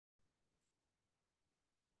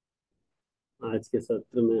आज के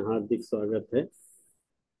सत्र में हार्दिक स्वागत है।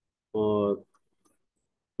 और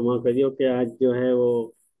क्षमा करियो कि आज जो है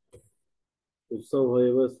वो उत्सव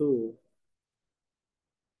होए वसु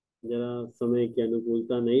जरा समय की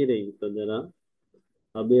अनुकूलता नहीं रही, तो जरा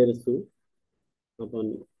अबेर सु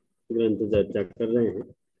अपन ग्रंथ चर्चा कर रहे हैं।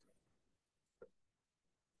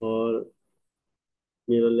 और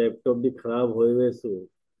मेरा लैपटॉप भी खराब होए वसु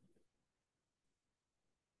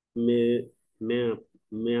मैं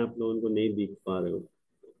मैं आप लोगों को नहीं दिख पा रहा हूँ।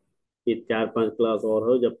 ये 4-5 क्लास और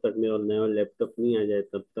हो, जब तक मेरा नया लैपटॉप नहीं आ जाए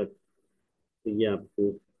तब तक ये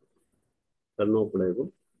आपको करना पड़ेगा।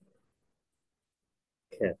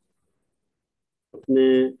 खैर,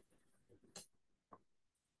 अपने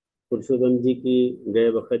पुरुषोत्तम जी की गए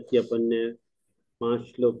वक्त की अपन ने 5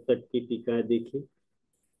 श्लोक तक की टीका देखी।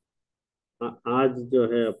 आज जो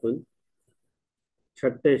है अपन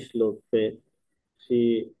छठे श्लोक पे श्री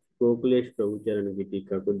गोकुलेश प्रभु चरण की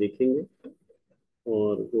टीका को देखेंगे।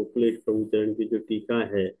 और गोकुलेश प्रभु चरण की जो टीका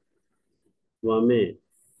है वह में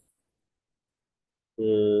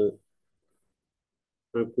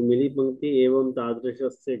आपको मिली पंक्ति, एवं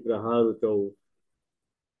तादृशस्य ग्रहारुचौ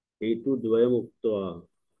हेतु द्वयम् उक्त्वा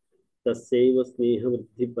तस्यैव स्नेह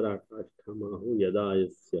वृद्धि पराकाष्ठमाहु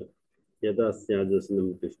यदा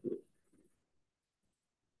स्यादर्शनम कृष्ण।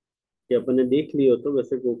 कि अपन ने देख लियो, तो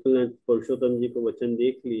वैसे गोकुलनाथ पुरुषोत्तम जी को वचन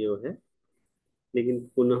देख लियो है, लेकिन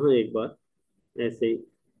पुनः एक बार ऐसे ही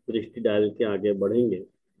दृष्टि डाल के आगे बढ़ेंगे।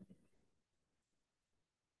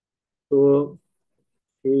 तो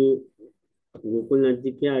गोकुलनाथ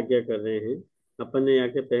जी क्या आज्ञा कर रहे हैं। अपन ने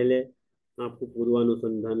आके पहले आपको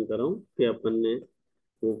पूर्वानुसंधान कराऊं कि अपन ने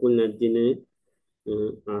गोकुलनाथ जी ने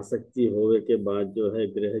आसक्ति होवे के बाद जो है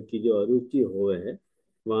ग्रह की जो अरुचि होवे है,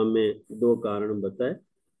 वहां में दो कारण बताए।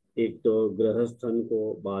 एक तो गृहस्थन को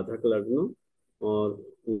बाधक लगना, और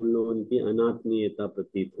उन लोगों की अनात्मीयता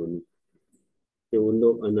प्रतीत होनी, कि उन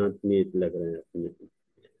लोग अनात्मीय लग रहे हैं अपने को।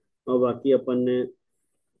 और बाकी अपन ने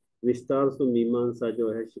विस्तार से मीमांसा जो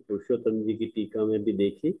है श्री पुरुषोत्तम जी की टीका में भी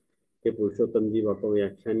देखी कि पुरुषोत्तम जी वह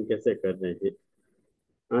व्याख्यान कैसे कर रहे हैं।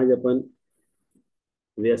 आज अपन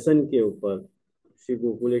व्यसन के ऊपर श्री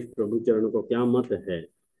गोकुलेश प्रभु चरण को क्या मत है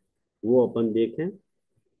वो अपन देखें।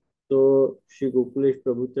 तो श्री गोकुलेश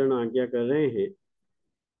प्रभु चरण आज्ञा कर रहे हैं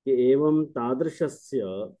कि एवं तादृशस्य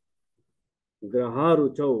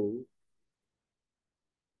ग्रहारुचौ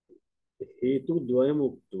हेतु द्वयम्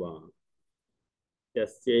उक्त्वा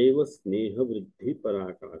तस्यैव स्नेह वृद्धि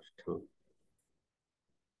पराकाष्ठा।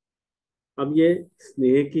 अब ये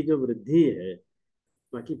स्नेह की जो वृद्धि है,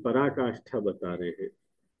 बाकी पराकाष्ठा बता रहे हैं।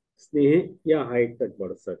 स्नेह क्या हाइट तक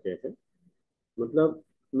बढ़ सके है, मतलब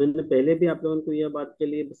मैंने पहले भी आप लोगों को यह बात के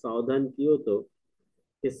लिए सावधान किया तो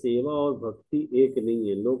कि सेवा और भक्ति एक नहीं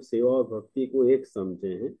है। लोग सेवा और भक्ति को एक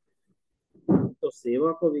समझे हैं। तो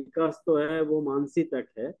सेवा को विकास तो है वो मानसी तक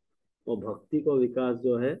है, और भक्ति को विकास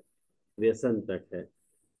जो है व्यसन तक है।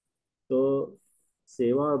 तो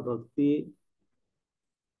सेवा और भक्ति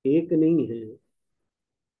एक नहीं है,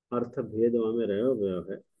 अर्थ भेद वहां में रहो गयो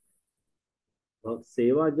है।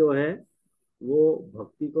 सेवा जो है वो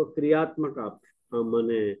भक्ति को क्रियात्मक आप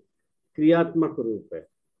माने क्रियात्मक रूप है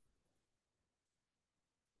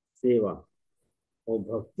सेवा, और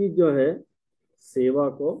भक्ति जो है सेवा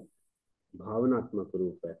को भावनात्मक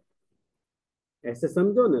रूप है। ऐसे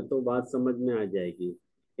समझो ना तो बात समझ में आ जाएगी।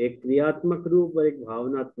 एक क्रियात्मक रूप और एक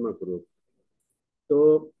भावनात्मक रूप।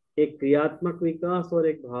 तो एक क्रियात्मक विकास और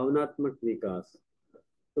एक भावनात्मक विकास।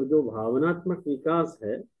 तो जो भावनात्मक विकास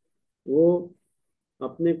है वो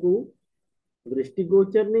अपने को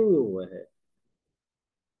दृष्टिगोचर नहीं हुआ है।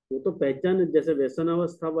 वो तो पहचान, जैसे व्यसन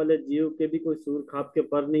अवस्था वाले जीव के भी कोई सूर खाप के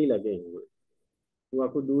पर नहीं लगे हुए, वो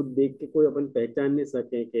आपको दूध देख के कोई अपन पहचान नहीं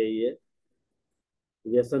सके कि ये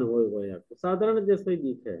व्यसन हो गया, आपको साधारण जैसे ही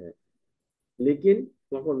दिखे है। लेकिन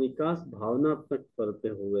वहाँ का विकास भावनात्मक स्तर पे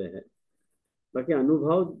हुए हैं। बाकी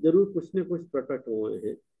अनुभव जरूर कुछ न कुछ प्रकट हुए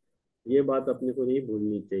हैं, ये बात अपने को नहीं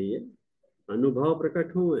भूलनी चाहिए। अनुभव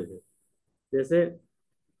प्रकट हुए हैं। जैसे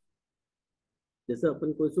जैसे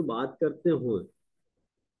अपन कोई से बात करते हो,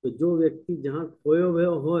 तो जो व्यक्ति जहाँ खोए हुए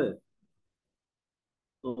हो,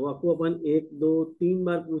 और आपको अपन 1 2 3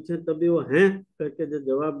 बार पूछे तभी वो हैं करके जो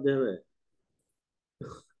जवाब दे रहे,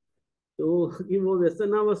 तो कि वो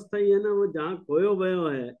व्यसनावस्था ही है ना, वो जहाँ खोयो भयो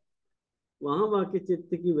है वहां बाकी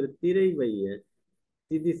चित्त की वृत्ति रही वही है।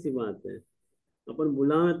 सीधी सी बात है। अपन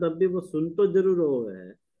बुलावे तब भी वो सुन तो जरूर हो है,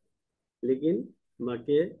 लेकिन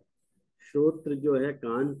बाकी श्रोत्र जो है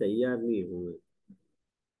कान तैयार नहीं हुए।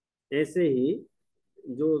 ऐसे ही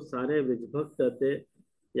जो सारे विभक्त थे,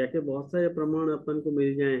 या के बहुत सारे प्रमाण अपन को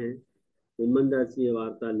मिल जाए हैं। मुमन दास की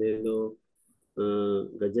वार्ता ले लो,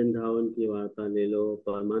 गजेंद्र धावन की वार्ता ले लो,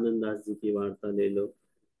 परमानंद दास जी की वार्ता ले लो,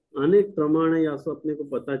 अनेक प्रमाण या सो अपने को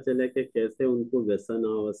पता चले कि कैसे उनको व्यसन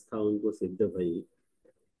अवस्था उनको सिद्ध भई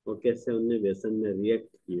और कैसे उनने व्यसन में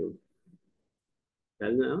रिएक्ट कियो।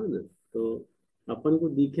 ख्याल में आओ ना। तो अपन को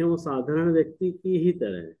दिखे वो साधारण व्यक्ति की ही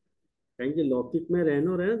तरह है, कहीं कि लौकिक में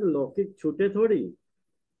रहनो रहे तो लौकिक छूटे थोड़ी,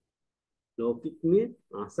 लौकिक में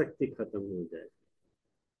आसक्ति खत्म हो जाए।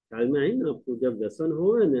 ख्याल में आई ना आपको, जब व्यसन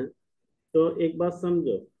हो ना तो एक बात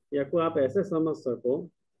समझो, या को आप ऐसे समझ सको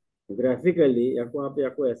ग्राफिकली, या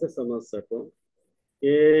को ऐसे समझ सको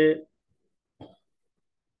कि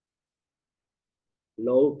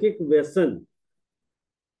लौकिक व्यसन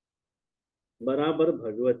बराबर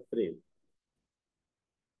भगवत प्रेम।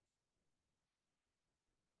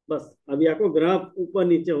 बस अब या को ग्राफ ऊपर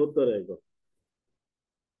नीचे होते रहेगा,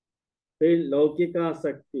 फिर लौकिक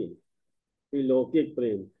आसक्ति, फिर लौकिक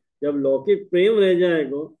प्रेम। जब लौकिक प्रेम रह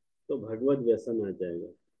जाएगा तो भगवत व्यसन आ जाएगा।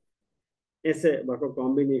 ऐसे बाको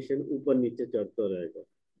कॉम्बिनेशन ऊपर नीचे चढ़ते रहेगा,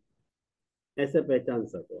 ऐसे पहचान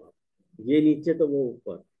सको आप, ये नीचे तो वो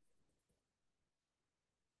ऊपर।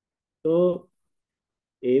 तो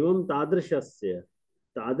एवं तादृशस्य,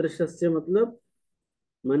 तादृशस्य मतलब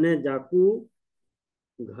मने जाकू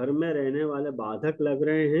घर में रहने वाले बाधक लग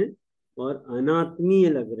रहे हैं और अनात्मीय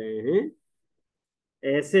लग रहे हैं,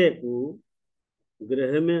 ऐसे को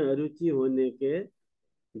गृह में अरुचि होने के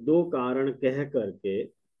दो कारण कह करके,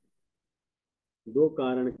 दो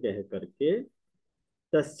कारण कह करके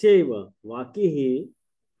तस्यैव वाकी ही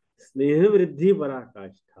स्नेह वृद्धि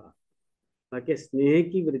पराकाष्ठा, ताकि स्नेह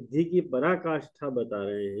की वृद्धि की पराकाष्ठा बता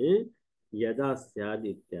रहे हैं यदा स्याद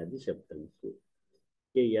इत्यादि शब्दों से,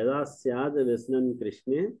 कि यदा स्याद व्यसनन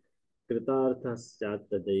कृष्ण कृतार्थ स्यात्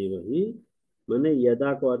तदैव ही। मैंने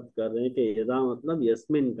यदा को अर्थ कर रहे हैं कि यदा मतलब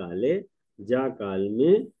यस्मिन काले, जा काल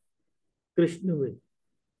में, कृष्ण में,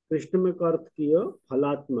 कृष्ण में का अर्थ कियो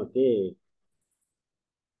फलात्मक,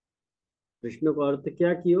 कृष्ण को अर्थ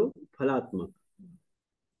क्या कियो फलात्मक,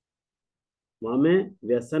 वहां में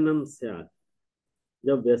व्यसनम स्यात्,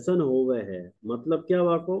 जब व्यसन हो गए है मतलब क्या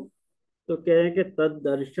वाको, तो कह कि तद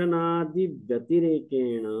दर्शनादि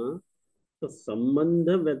व्यतिरेकेण, तो संबंध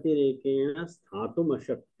व्यतिरेकेण स्थातुम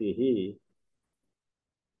अशक्ति ही।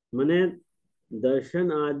 मने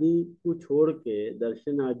दर्शन आदि को छोड़ के,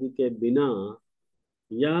 दर्शन आदि के बिना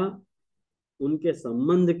या उनके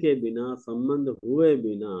संबंध के बिना, संबंध हुए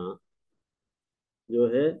बिना जो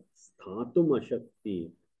है स्थातुम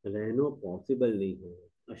अशक्ति, रहना पॉसिबल नहीं है,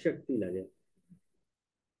 अशक्ति लगे।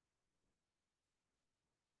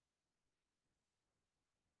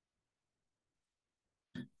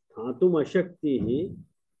 स्थातुम अशक्ति ही,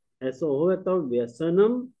 ऐसा हो तब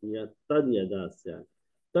व्यसनम या तद यदा स्यात्,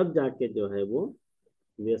 तब जाके जो है वो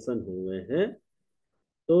व्यसन हुए है।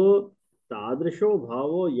 तो तादृशो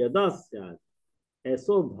भावो यदा स्यात्,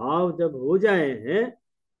 ऐसो भाव जब हो जाए हैं,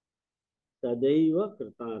 तदैव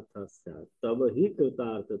कृतार्थ स्यात्, तब ही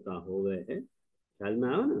कृतार्थता हो गए है। ख्याल में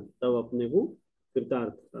आया ना, तब अपने को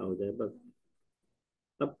कृतार्थता हो जाए बस।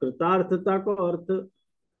 अब कृतार्थता को अर्थ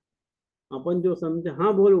अपन जो समझे,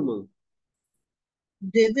 हाँ बोलू मंग।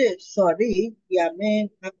 दे दे सॉरी, या मैं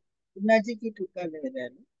आप पूर्णा जी की टीका ले रहे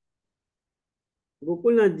हैं।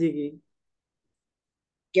 गोकुलनाथ जी की।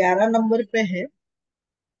 11 नंबर पे है।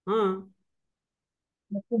 हाँ।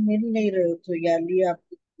 मुझको मिल नहीं रहे हो तो याली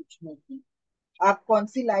आपको पूछना थी। आप कौन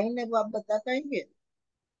सी लाइन है वो आप बता पाएंगे?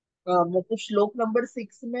 मुझको श्लोक नंबर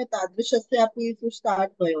 6 में तादृश से आप ये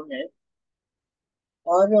स्टार्ट भयो है।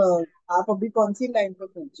 और आप अभी कौन सी लाइन पे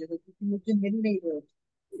पहुंचे हो, क्योंकि मुझे मिल नहीं रहे हो।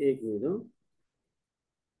 एक मिनट हो।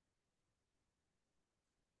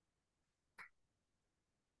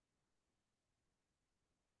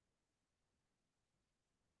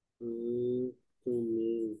 तो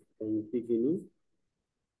मैं पंक्ति गिनूं।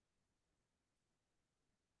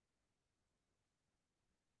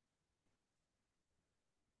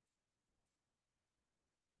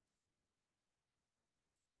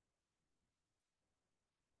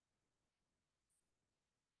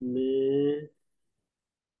 मैं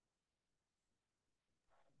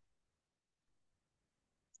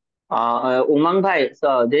ઉમંગ ભાઈ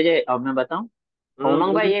જે જે मैं बताऊं, हाँ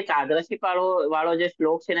ઉમંગ ભાઈ बोलो। ये તાદ્રશિક વાળો વાળો જે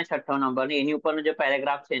શ્લોક છે ને 6ઠ્ઠો નંબર ની એની ઉપરનો જે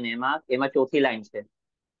પેરેગ્રાફ છે ને એમાં એમાં ચોથી લાઈન છે એ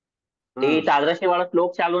हाँ તાદ્રશિક વાળો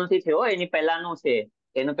શ્લોક ચાલુ નથી થયો, એની પહેલાનો છે,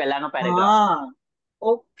 એનો પહેલાનો પેરેગ્રાફ છે। હા,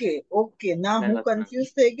 ઓકે ઓકે, ના મેં હું લખવાનું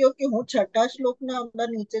કન્ફ્યુઝ થઈ ગયો કે હું છઠ્ઠા શ્લોક ના અંદર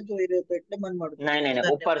નીચે જોઈ રહ્યો હતો એટલે મને મળતું નહીં નહીં હતું।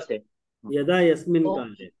 નહીં ઉપર ધન્યવાદ। છે। यदा यस्मिन ओके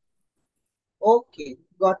काले, okay,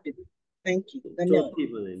 got it. Thank you, धन्यवाद। चौथी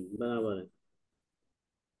लाइन बराबर है।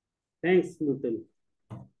 थैंक्स मुतल।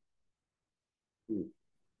 हम्म।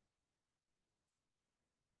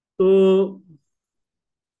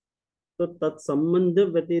 तो तो तत्संबंध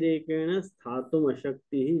व्यतिरेकेण स्थातुम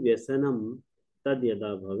अशक्ति ही व्यसनम तद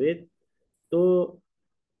यदा भवेत। तो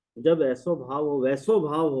जब ऐसो भाव हो, वैसो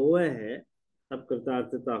भाव होवे है, तब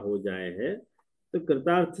कृतार्थता हो जाए है। तो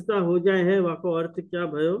कृतार्थता हो जाए है, वाको अर्थ क्या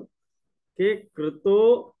भयो कि कृतो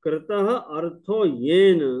कृतः अर्थो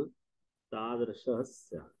येन तादृशः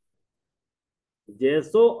स्यात्।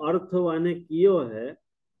 जैसो अर्थ वाने कियो है,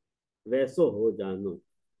 वैसो हो जानो।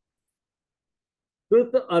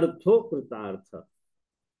 कृत अर्थो कृतार्थ।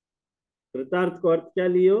 कृतार्थ को अर्थ क्या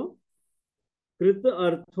लियो? कृत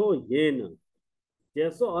अर्थो येन।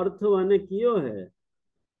 जैसो अर्थ वाने कियो है,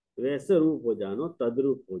 वैसे रूप हो जानो,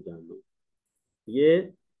 तद्रूप हो जानो। ये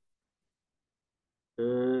अ,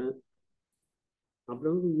 आप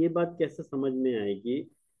लोगों को ये बात कैसे समझ में आएगी?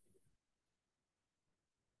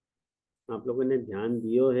 आप लोगों ने ध्यान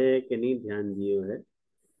दियो है कि नहीं ध्यान दियो है,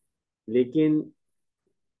 लेकिन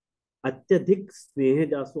अत्यधिक स्नेह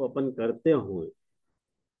जासु अपन करते हो,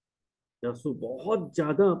 जासु बहुत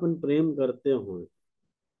ज्यादा अपन प्रेम करते हो,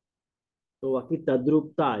 तो वाकई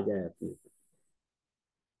तद्रूपता आ जाए अपने।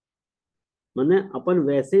 माने अपन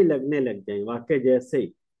वैसे ही लगने लग जाए, वाक्य जैसे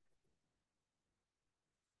ही,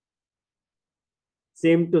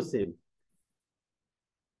 सेम टू सेम।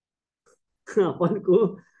 अपन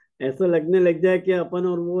को ऐसा लगने लग जाए कि अपन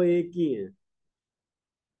और वो एक ही हैं।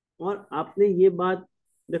 और आपने ये बात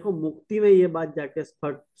देखो, मुक्ति में ये बात जाके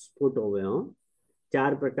स्फुट स्फुट हो गए हो।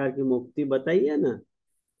 4 प्रकार की मुक्ति बताई है ना।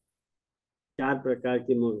 4 प्रकार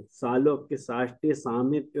की मुक्ति, सालोक्य, साष्टी,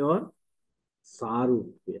 सामीप्य और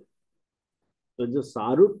सारूप्य। तो जो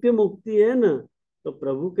सारूप्य मुक्ति है ना, तो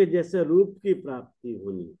प्रभु के जैसे रूप की प्राप्ति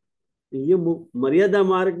होनी। ये मर्यादा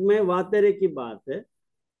मार्ग में वातेरे की बात है,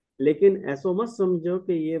 लेकिन ऐसो मत समझो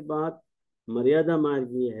कि ये बात मर्यादा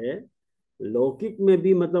मार्गी है। लौकिक में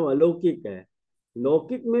भी मतलब अलौकिक है।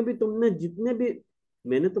 लौकिक में भी तुमने जितने भी,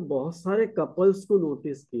 मैंने तो बहुत सारे कपल्स को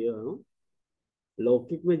नोटिस किया हूँ।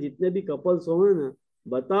 लौकिक में जितने भी कपल्स हो ना,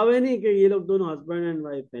 बतावे नहीं कि ये लोग दोनों हस्बैंड एंड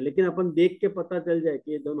वाइफ हैं, लेकिन अपन देख के पता चल जाए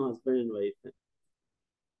कि ये दोनों हस्बैंड एंड वाइफ हैं।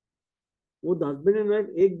 वो हस्बैंड एंड वाइफ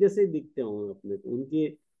एक जैसे ही दिखते होंगे अपने को,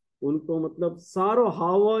 उनकी उनको मतलब सारो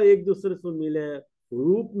हाव एक दूसरे से मिले,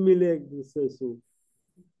 रूप मिले एक दूसरे से।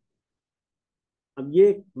 अब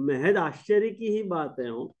ये महज आश्चर्य की ही बात है,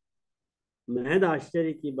 हो महज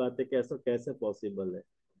आश्चर्य की बात है, कैसे कैसे पॉसिबल है।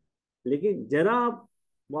 लेकिन जरा आप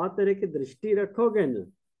बात तरह की दृष्टि रखोगे ना,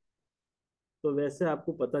 तो वैसे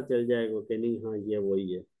आपको पता चल जाएगा कि नहीं, हाँ ये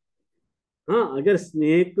वही है। हाँ, अगर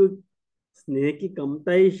स्नेह की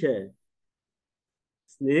कमताइश है,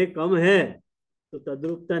 स्नेह कम है, तो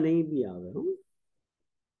तद्रुपता नहीं भी आवे हो,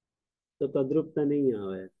 तो तद्रुपता नहीं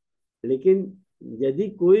आवे। लेकिन यदि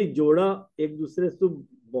कोई जोड़ा एक दूसरे से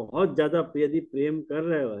बहुत ज्यादा यदि प्रेम कर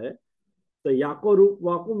रहे हो है, तो याको रूप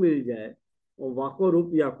वाको मिल जाए और वाको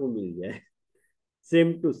रूप याको मिल जाए,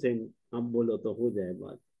 सेम टू सेम आप बोलो तो हो जाए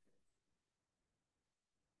बात।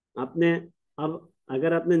 आपने अब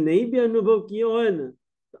अगर आपने नहीं भी अनुभव किया हो है ना,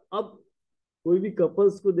 तो अब कोई भी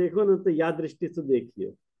कपल्स को देखो ना, तो याद दृष्टि से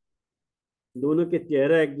देखिए दोनों के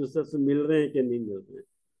चेहरा एक दूसरे से मिल रहे हैं कि नहीं मिल रहे हैं।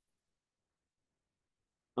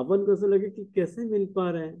 अपन को ऐसा लगे कि कैसे मिल पा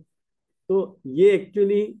रहे हैं। तो ये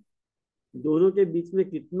एक्चुअली दोनों के बीच में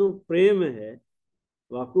कितना प्रेम है,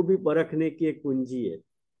 वाकू भी परखने की एक कुंजी है।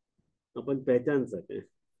 अपन पहचान सके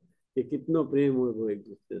कि कितना प्रेम हो वो एक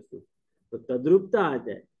दूसरे से, तो तद्रुपता आ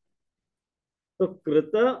जाए। तो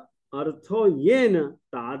कृत अर्थो ये न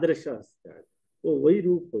तादृश, वो वही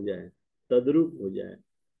रूप हो जाए, तद्रूप हो जाए।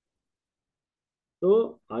 तो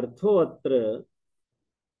अर्थो अत्र,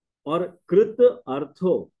 और कृत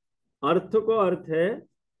अर्थो, अर्थ को अर्थ है,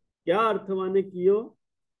 क्या अर्थ माने कियो,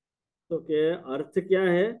 तो के अर्थ क्या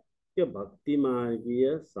है कि भक्ति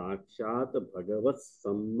मार्गीय साक्षात भगवत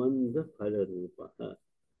संबंध फल रूप।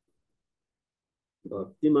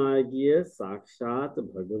 भक्ति मार्गीय साक्षात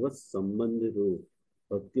भगवत संबंध रूप।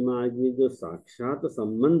 भक्ति मार्गीय जो साक्षात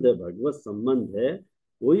संबंध है, भगवत संबंध है,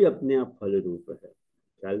 वही अपने आप फल रूप है।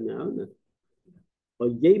 ख्याल में आओ ना।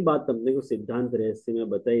 और यही बात हमने को सिद्धांत रहस्य में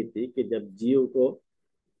बताई थी कि जब जीव को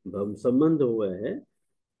भव संबंध हुआ है,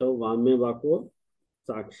 तो वामे वाको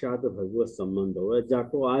साक्षात भगवत संबंध हुआ है।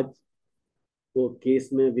 जाको आज वो केस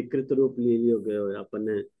में विकृत रूप ले लियो गयो है अपन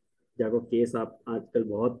ने। जाको केस आप आजकल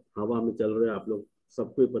बहुत हवा में चल रहे हैं, आप लोग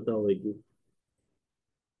सबको ही पता होगी।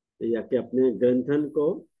 या कि अपने ग्रंथन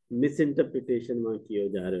को मिस इंटरप्रिटेशन वहां किए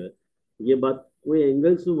जा रहे हैं। ये बात कोई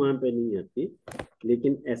एंगल से वहां पे नहीं आती,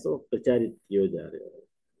 लेकिन ऐसा प्रचारित किए जा रहे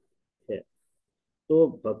है। तो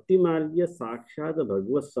भक्ति मार्गीय साक्षात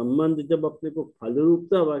भगवत संबंध जब अपने को फल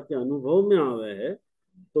रूपता वाक्य अनुभव में आवे है,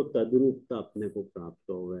 तो तद्रूपता अपने को प्राप्त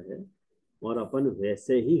हो गए है, और अपन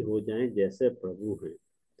वैसे ही हो जाएं जैसे प्रभु हैं।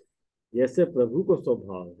 जैसे प्रभु को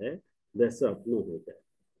स्वभाव है वैसे अपनो हो जाए,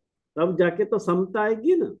 तब जाके तो समता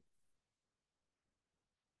आएगी ना।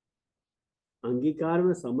 अंगीकार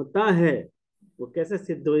में समता है, वो कैसे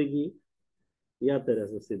सिद्ध होगी? या तरह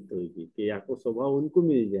से सिद्ध होगी कि या को स्वभाव उनको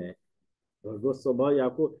मिल जाए, भगवत स्वभाव या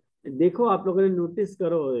को। देखो आप लोगों ने नोटिस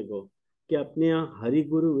करो, देखो कि अपने यहाँ हरि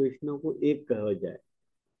गुरु वैष्णव को एक कहा जाए।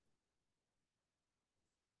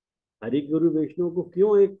 हरि गुरु वैष्णव को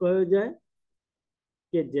क्यों एक कहा जाए?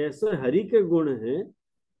 कि जैसे हरि के गुण हैं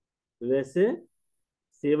वैसे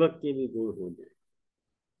सेवक के भी गुण हो जाए,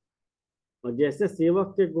 और जैसे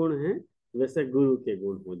सेवक के गुण हैं वैसे गुरु के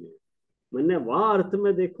गुण हो जाए। मैंने वह अर्थ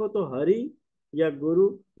में देखो तो हरि या गुरु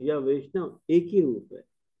या वैष्णव एक ही रूप है,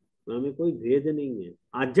 हमें कोई भेद नहीं है।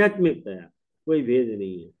 आध्यात्मिक दया कोई भेद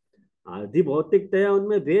नहीं है, आदि भौतिक दया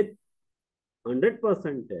उनमें भेद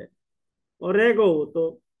 100% है, और रहेगा वो तो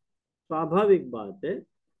स्वाभाविक बात है।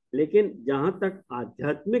 लेकिन जहां तक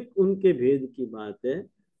आध्यात्मिक उनके भेद की बात है,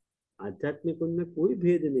 आध्यात्मिक उनमें कोई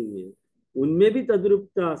भेद नहीं है। उनमें भी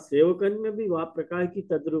तद्रूपता, सेवकन में भी वह प्रकार की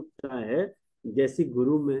तद्रूपता है जैसी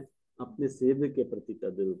गुरु में अपने सेवक के प्रति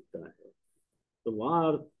तद्रूपता है। तो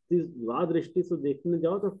वह दृष्टि से देखने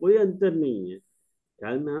जाओ तो कोई अंतर नहीं है,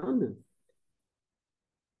 ख्याल में आओ ना।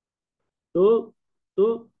 तो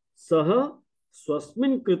तो सह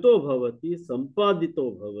स्वस्मिन् कृतो भवति संपादितो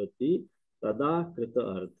भवति तदा कृत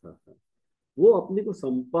अर्थ। वो अपने को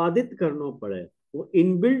संपादित करना पड़े, वो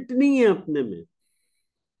इनबिल्ट नहीं है अपने में,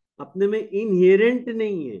 अपने में इनहेरेंट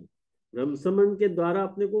नहीं है। ब्रह्म संबंध के द्वारा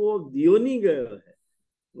अपने को वो दियो नहीं गया है,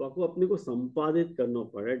 वो को अपने को संपादित करना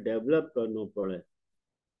पड़े, डेवलप करना पड़े,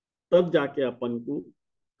 तब जाके अपन को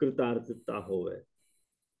कृतार्थता होवे।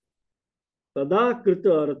 तदा कृत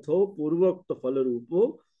अर्थो पूर्वोक्त फल रूपो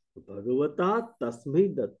भगवता तस्मै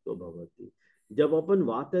दत्तो भवति। जब अपन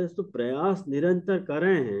वातरस्तु प्रयास निरंतर कर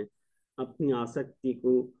रहे हैं, अपनी आसक्ति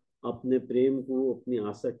को, अपने प्रेम को, अपनी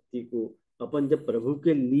आसक्ति को अपन जब प्रभु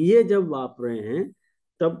के लिए जब वाप रहे हैं,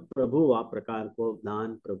 तब प्रभु वा प्रकार को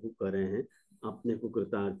दान प्रभु करे हैं, अपने को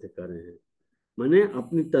कृतार्थ करे हैं। माने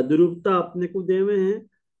अपनी तद्रूपता अपने को देवे हैं,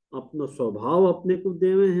 अपना स्वभाव अपने को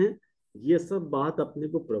देवे हैं, ये सब बात अपने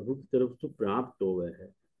को प्रभु की तरफ से प्राप्त हो गए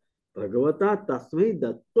है। भगवता तस्मै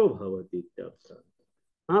दत्तो भवति इत्यर्थ।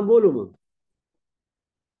 हाँ बोलो मां।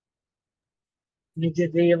 मुझे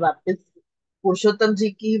जो ये वापस पुरुषोत्तम जी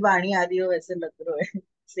की वाणी आ रही हो वैसे लग रहा है,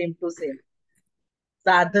 सेम टू सेम।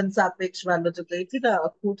 साधन सापेक्ष वाला जो कही थी ना,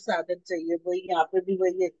 अखूट साधन चाहिए, वही यहाँ पे भी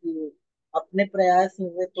वही है कि अपने प्रयास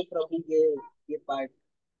हुए तो प्रभु ये पाठ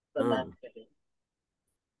प्रदान हाँ करे।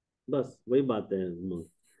 बस वही बात है मां।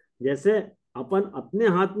 जैसे अपन अपने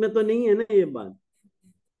हाथ में तो नहीं है ना ये बात,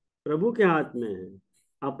 प्रभु के हाथ में है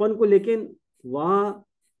अपन को। लेकिन वह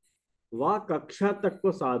वह कक्षा तक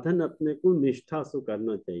को साधन अपने को निष्ठा से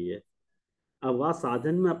करना चाहिए। अब वह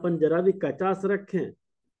साधन में अपन जरा भी कचास रखें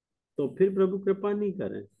तो फिर प्रभु कृपा नहीं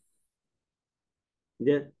करें।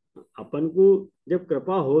 जे अपन को जब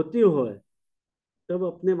कृपा होती हो तब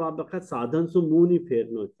अपने बाबखत साधन से मुंह नहीं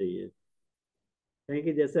फेरना चाहिए। कहें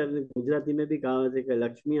कि जैसे अपने गुजराती में भी कहावत है कि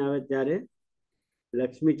लक्ष्मी आवे ત્યારે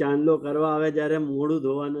लक्ष्मी चांदलो करवा आवे જ્યારે मोड़ू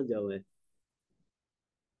धोवा न जावे।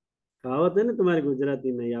 कहावत है ना तुम्हारे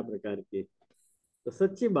गुजराती में या प्रकार की, तो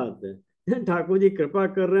सच्ची बात है। ठाकुर जी कृपा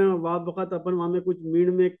कर रहे हैं, बाप बखत अपन वहां में कुछ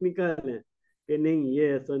मीण में निकाले कि नहीं ये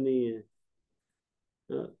ऐसा नहीं है,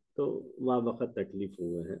 तो वह वक्त तकलीफ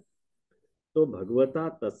हुआ है। तो भगवता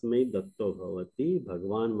तस्मै दत्तो भवति,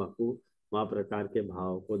 भगवान वाकु वह प्रकार के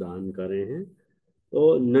भाव को दान करे हैं।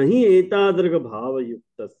 तो नहीं एतादृग भाव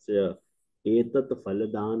युक्तस्य एतत्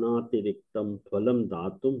फलदानातिरिक्तम फलम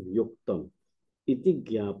दातुम युक्तम इति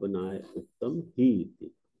ज्ञापनाय उत्तम ही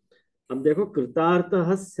इति। अब देखो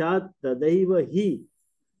कृतार्थः स्यात् तदैव ही,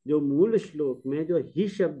 जो मूल श्लोक में जो ही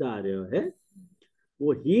शब्द आ रहे है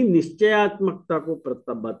वो ही निश्चयात्मकता को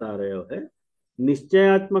बता रहे है।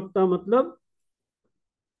 निश्चयात्मकता मतलब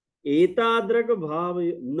एताद्रक भाव,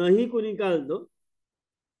 नहीं को निकाल दो,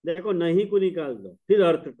 देखो नहीं को निकाल दो फिर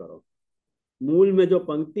अर्थ करो। मूल में जो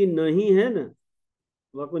पंक्ति नहीं है ना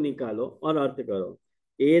वह को निकालो और अर्थ करो।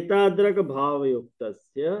 एताद्रक भाव युक्त,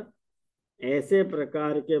 ऐसे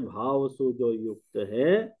प्रकार के भाव सु जो युक्त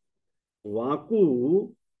है, वाकु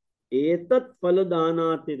एतत्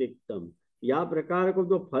फलदानातिरिक्तम, या प्रकार को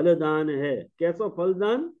जो फलदान है, कैसो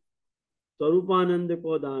फलदान? स्वरूपानंद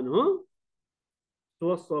को दान हो,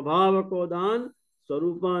 स्वस्वभाव को दान,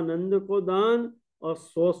 स्वरूपानंद को दान और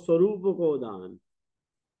स्वस्वरूप को दान।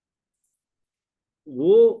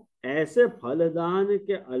 वो ऐसे फलदान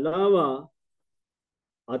के अलावा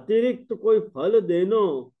अतिरिक्त कोई फल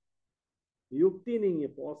देनो युक्ति नहीं है,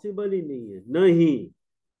 पॉसिबल ही नहीं है। नहीं,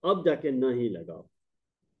 अब जाके नहीं लगाओ।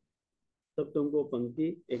 तब तुमको पंक्ति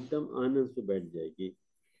एकदम आनंद से बैठ जाएगी।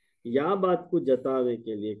 या बात को जतावे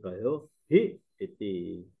के लिए कहो ही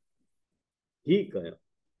इति, ही कहो।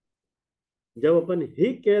 जब अपन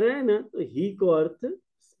ही कह रहे हैं ना, तो ही को अर्थ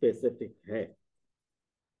स्पेसिफिक है।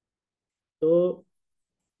 तो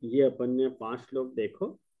ये अपन ने 5 श्लोक देखो,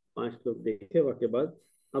 5 श्लोक देखे के बाद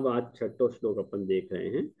अब आज छठो श्लोक अपन देख रहे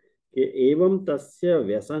हैं कि एवं तस्य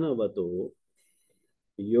व्यसनवतो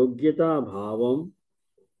योग्यता भावम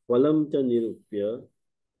फलम च निरूप्य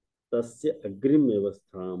तस्य अग्रिम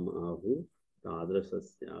व्यवस्था आहु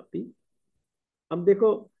तादृशस्यापि। अब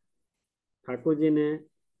देखो, ठाकुर जी ने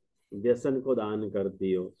व्यसन को दान कर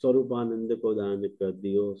दियो, स्वरूपानंद को दान कर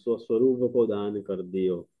दियो, स्वस्वरूप को दान कर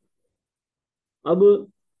दियो।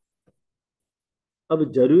 अब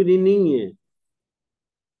जरूरी नहीं है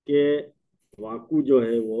कि वाकु जो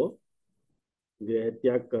है वो गृह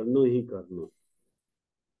त्याग करनो ही करनो,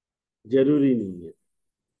 जरूरी नहीं है।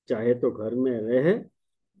 चाहे तो घर में रहे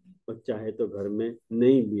और चाहे तो घर में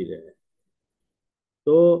नहीं भी रहे।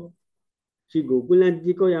 तो श्री गोकुलनाथ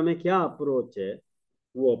जी को यहाँ में क्या अप्रोच है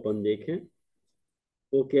वो अपन देखें।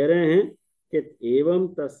 वो कह रहे हैं कि एवं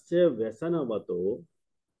तस्य व्यसनवतो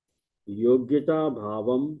योग्यता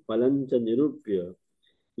भावम फलं च निरूप्य,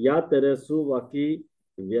 या तरसु वाकी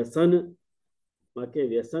व्यसन, वाके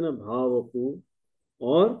व्यसन भाव को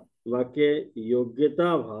और वाके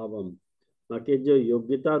योग्यता भावम, वाके जो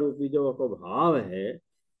योग्यता रूपी जो वाको भाव है,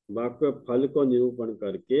 वाके फल को निरूपण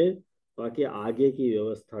करके वाके आगे की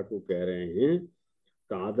व्यवस्था को कह रहे हैं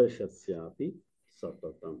तादृशस्यापि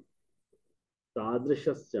सततम,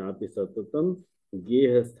 तादृशस्यापि सततम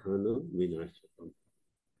गेह स्थान विनाशतम।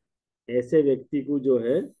 ऐसे व्यक्ति को जो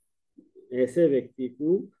है, ऐसे व्यक्ति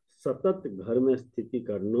को सतत घर में स्थिति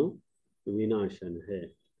करना विनाशन है।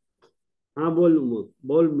 हाँ बोल,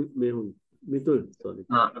 बोल मैं हूँ मितुल, सॉरी।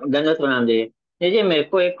 हाँ, धन्यवाद प्रणाम जी। जी मेरे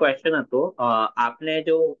को एक क्वेश्चन है। तो आपने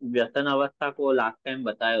जो व्यसन अवस्था को लास्ट टाइम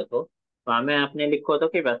बताया तो वहाँ में आपने लिखो तो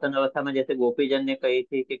कि व्यसन अवस्था में जैसे गोपी जन ने कही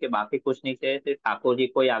थी कि बाकी कुछ नहीं चाहिए, सिर्फ ठाकुर जी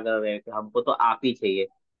को ही आग्रह रहे कि हमको तो आप ही चाहिए,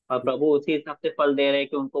 और प्रभु उसी हिसाब से फल दे रहे हैं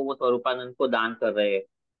कि उनको वो स्वरूपानंद को दान कर रहे हैं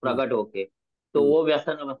हम्म, प्रकट होके। तो हम्म, वो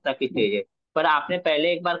व्यसन अवस्था की चीज है। पर आपने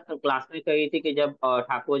पहले एक बार क्लास में कही थी कि जब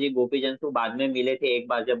ठाकुर जी गोपी जन से बाद में मिले थे एक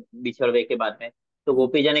बार, जब बिछड़वे के बाद में, तो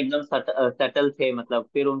गोपीजन एकदम सेटल थे, मतलब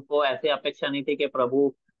फिर उनको ऐसे अपेक्षा नहीं थी कि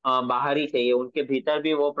प्रभु बाहर ही चाहिए, उनके भीतर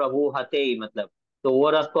भी वो प्रभु हते ही, मतलब। तो वो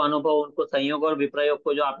रस को अनुभव उनको संयोग और विप्रयोग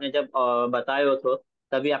को जो आपने जब बताए हो तो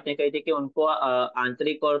तभी आपने कही थी कि उनको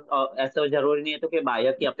आंतरिक और ऐसा जरूरी नहीं है तो कि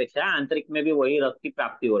बाह्य की अपेक्षा है, आंतरिक में भी वही रस की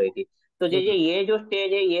प्राप्ति हो रही थी। तो ये जो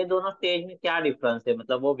स्टेज है, ये दोनों स्टेज में क्या डिफरेंस है?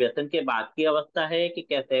 मतलब वो व्यसन के बाद की अवस्था है कि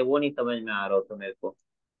कैसे है, वो नहीं समझ में आ रहा हो तो मेरे को।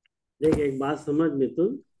 देख एक बात समझ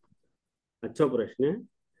मितुल, अच्छा प्रश्न है।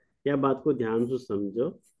 यह बात को ध्यान से समझो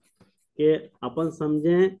कि अपन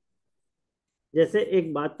समझें। जैसे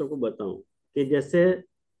एक बात तो को बताऊं कि जैसे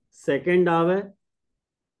सेकंड आवे,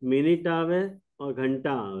 मिनट आवे और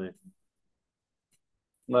घंटा आवे।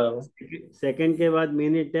 बराबर। सेकंड के बाद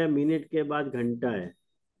मिनट है, मिनट के बाद घंटा है।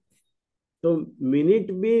 तो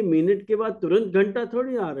मिनट भी मिनट के बाद तुरंत घंटा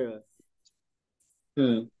थोड़ी आ रहा है।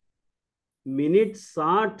 हम्म। मिनट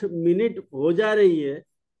 60 मिनट हो जा रही है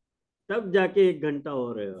तब जाके 1 घंटा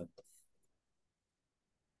हो रहा है।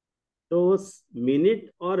 तो उस मिनट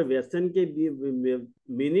और व्यसन के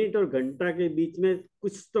मिनट और घंटा के बीच में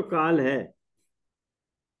कुछ तो काल है,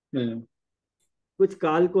 हम्म। कुछ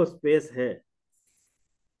काल को स्पेस है।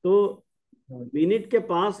 तो मिनट के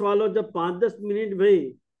पास वालों जब 5-10 मिनट भाई,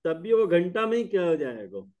 तब भी वो घंटा में ही क्या हो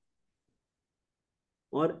जाएगा।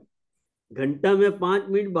 और घंटा में 5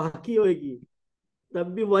 मिनट बाकी होगी,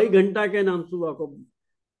 तब भी वही घंटा के नाम सुबह को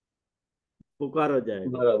पुकार हो जाएगा।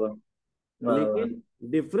 बराबर। बराबर। लेकिन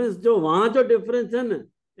डिफरेंस जो वहां जो डिफरेंस है ना,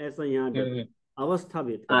 ऐसा यहाँ हम्म। डिफरेंस अवस्था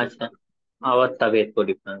भेद का अच्छा, डिफरेंस। अवस्था भेद को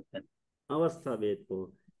डिफरेंस है। अवस्था भेद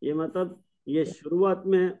को, ये मतलब ये शुरुआत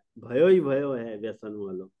में भयो ही भयो है व्यसन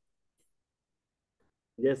वालों।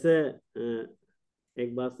 जैसे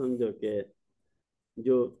एक बात समझो कि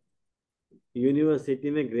जो यूनिवर्सिटी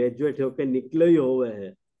में ग्रेजुएट होकर निकले ही हुए है,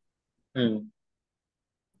 हम्म।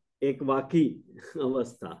 एक वाकी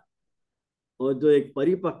अवस्था, और जो एक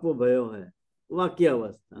परिपक्व भयो है वाकी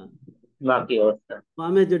अवस्था, बाकी अवस्था,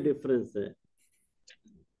 वहां में जो डिफरेंस है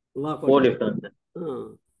वहां को वो डिफरेंस। डिफरेंस है।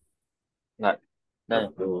 हाँ, हाँ, तब हाँ,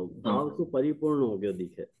 तो हाँ, भाव से परिपूर्ण हो गया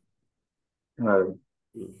दिखे। हाँ,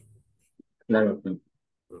 हम्म, हाँ, हाँ।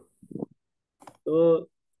 तो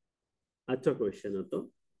अच्छा क्वेश्चन है।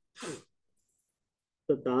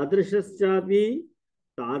 तो तादृशस्यापि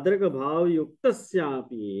तादृक भाव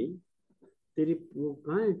युक्तस्यापि, तेरी वो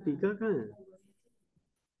कहाँ है, टीका कहाँ है?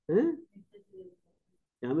 हैं?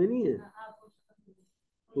 क्या में नहीं है?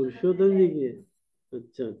 पुरुषोत्तम जी की है।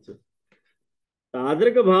 अच्छा अच्छा।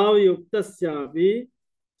 तादृक भाव युक्तस्यापि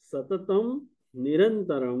सततम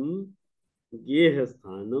निरंतरम गेह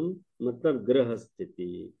स्थानम, मतलब ग्रह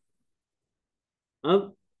स्थिति।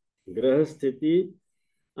 अब ग्रह स्थिति,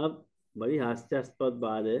 अब बड़ी हास्यास्पद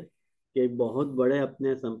बात है कि बहुत बड़े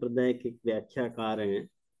अपने संप्रदाय के व्याख्याकार हैं,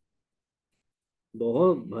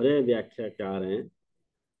 बहुत बड़े व्याख्याकार हैं,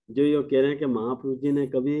 जो ये कह रहे हैं कि महाप्रभु जी ने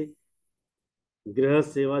कभी गृह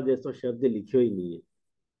सेवा जैसा शब्द लिखो ही नहीं है।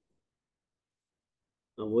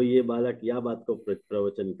 वो ये बालक या बात को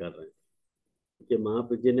प्रवचन कर रहे हैं कि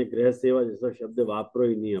महाप्रभु जी ने गृह सेवा जैसा शब्द वापरो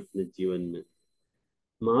ही नहीं अपने जीवन में।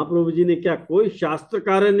 महाप्रभु जी ने क्या, कोई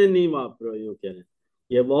शास्त्रकार ने नहीं वापरो, यूं कह रहे हैं।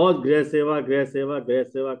 ये बहुत गृह सेवा गृह सेवा गृह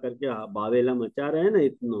सेवा करके बावेला मचा रहे हैं ना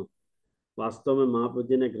इतना। वास्तव में महाप्रभु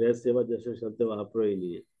जी ने गृह सेवा जैसे शब्द वापरो ही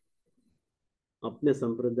नहीं है। अपने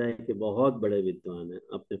संप्रदाय के बहुत बड़े विद्वान हैं,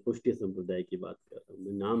 अपने पुष्टि संप्रदाय की बात कर रहा हूँ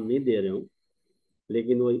मैं, नाम नहीं दे रहा हूँ,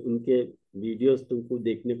 लेकिन वो उनके वीडियोस तुमको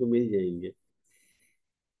देखने को मिल जाएंगे।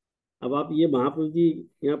 अब आप ये महाप्रभु जी,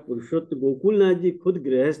 यहाँ पुरुषोत्तम गोकुलनाथ जी खुद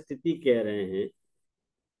गृह स्थिति कह रहे हैं,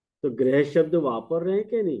 तो गृह शब्द वापर रहे हैं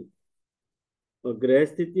क्या नहीं? और गृह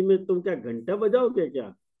स्थिति में तुम क्या घंटा बजाओगे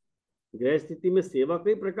क्या? गृह स्थिति में सेवा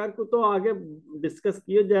कई प्रकार को तो आगे डिस्कस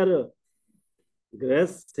किए जा रहे हो। गृह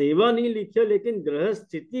सेवा नहीं लिखे, लेकिन गृह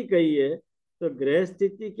स्थिति कही है। तो गृह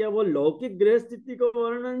स्थिति क्या वो लौकिक गृह स्थिति का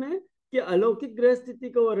वर्णन है कि अलौकिक गृह स्थिति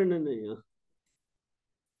का वर्णन है? यहाँ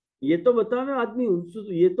ये तो बताओ आदमी,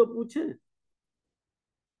 उनसे ये तो पूछे।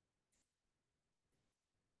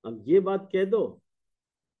 अब ये बात कह दो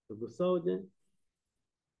तो गुस्सा हो जाए।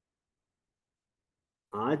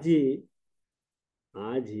 आज ही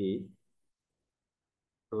आज ही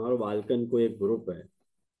हमारे बालकन को एक ग्रुप है,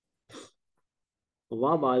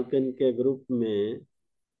 वह बालकन के ग्रुप में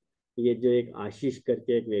ये जो एक आशीष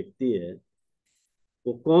करके एक व्यक्ति है,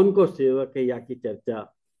 वो कौन को सेवक है या की चर्चा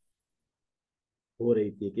हो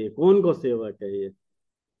रही थी कि कौन को सेवक है ये।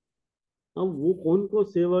 अब वो कौन को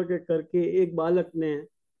सेवक है करके एक बालक ने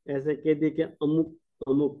ऐसे कह दिया कि अमुक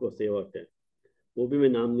अमुक को सेवक है। वो भी मैं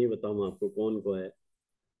नाम नहीं बताऊंगा आपको कौन को है,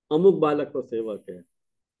 अमुक बालक को सेवक है।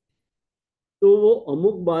 तो वो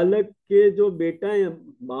अमुक बालक के जो बेटा या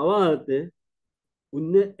बाबा आते,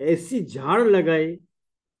 उनने ऐसी झाड़ लगाई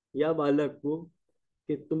या बालक को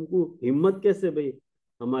कि तुमको हिम्मत कैसे भाई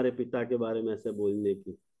हमारे पिता के बारे में ऐसे बोलने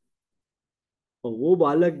की। और वो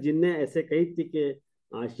बालक जिनने ऐसे कही थी कि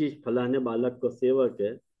आशीष फलाने बालक को सेवक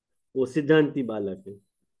है, वो सिद्धांती बालक है।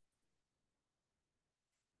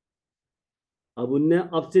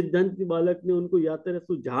 अब सिद्धांती बालक ने उनको या तरह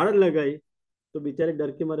से झाड़ लगाई, तो बेचारे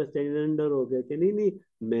डर के मारे सरेंडर हो गए कि नहीं नहीं,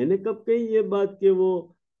 मैंने कब कही ये बात कि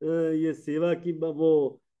वो ये सेवा की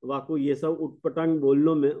वो वाको ये सब उटपटांग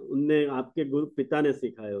बोलने में उनने आपके गुरु पिता ने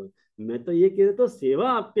सिखाए हो। मैं तो ये कह रहा तो सेवा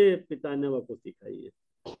आपके पिता ने वाको सिखाई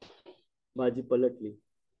है। बाजी पलट ली।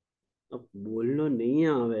 अब बोलना नहीं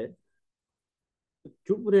आवे तो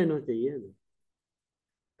चुप रहना चाहिए ना।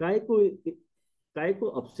 काय को काय को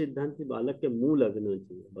अब सिद्धांति बालक के मुंह लगना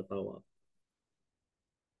चाहिए, बताओ आप।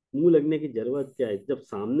 मुंह लगने की जरूरत क्या है जब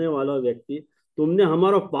सामने वाला व्यक्ति, तुमने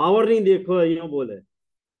हमारा पावर नहीं देखो है यूं बोले,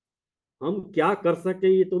 हम क्या कर सके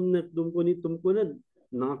ये तुमको नहीं, तुमको ना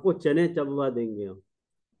नाको चने चबवा देंगे हम,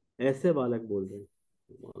 ऐसे बालक बोल रहे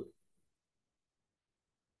हैं।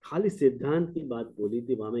 खाली सिद्धांत की बात बोली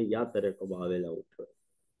थी वहां में या तरह को बावेला उठ।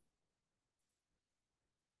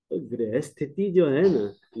 तो गृह स्थिति जो है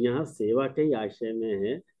ना, यहाँ सेवा के ही आशय में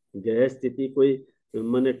है। गृह स्थिति कोई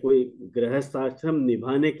माने कोई गृहस्थाश्रम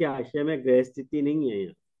निभाने के आशय में गृह स्थिति नहीं है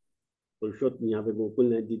यहाँ। पुरुषोत्तम यहाँ पे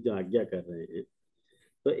गोकुलनाथ जी जो आज्ञा कर रहे हैं,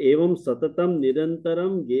 तो एवं सततम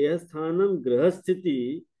निरंतरम गेह स्थानम गृह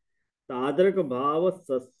स्थिति तादृक भाव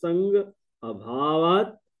सत्संग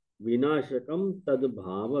अभावात विनाशकम तद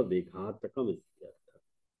भाव विघातकम इत्यर्थ।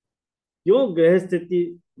 क्यों गृह स्थिति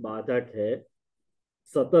बाधक है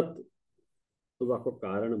सतत, तो आपको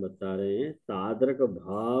कारण बता रहे हैं। तादृक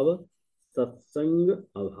भाव सत्संग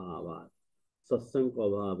अभाव, सत्संग का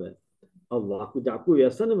अभाव है। अब वाकु जाकू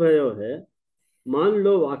व्यसन भयो है, मान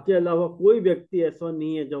लो वाक्य अलावा कोई व्यक्ति ऐसा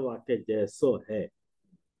नहीं है जो वाक्य जैसो है,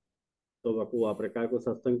 तो वाकु आ प्रकार को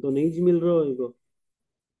सत्संग तो नहीं मिल रहा है।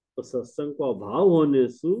 तो सत्संग को अभाव होने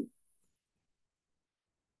से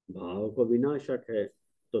भाव को विनाशक है,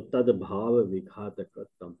 तो तद भाव विघात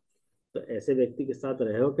करतम। तो ऐसे व्यक्ति के साथ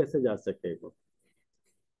रहो कैसे जा सकेगा,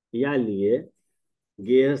 या लिए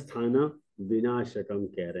गेह स्थान विनाशकम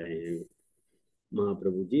कह रहे हैं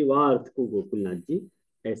महाप्रभु जी। वह अर्थ को गोकुलनाथ जी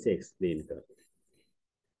ऐसे एक्सप्लेन कर रहे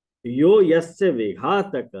हैं। यो यस्य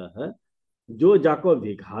विघातक, जो जाको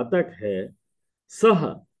विघातक है, सह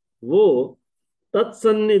वो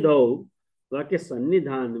तत्सन्निधौ वाके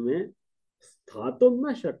सन्निधान में स्थातुम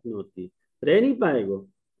न शक्नोति, रह नहीं पाएगो,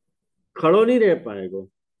 खड़ो नहीं रह पाएगो।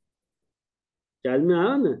 ख्याल में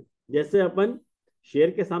आया ना? जैसे अपन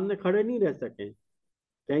शेर के सामने खड़े नहीं रह सके,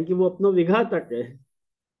 कहें कि वो अपना विघातक है।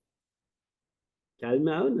 ख्याल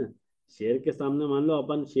में आयो ना? शेर के सामने, मान लो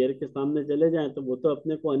अपन शेर के सामने चले जाएं तो वो तो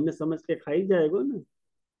अपने को अन्य समझ के खा ही जाएगा ना।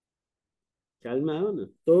 ख्याल में आयो ना?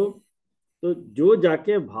 तो जो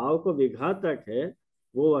जाके भाव को विघातक है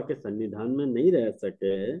वो आके सन्निधान में नहीं रह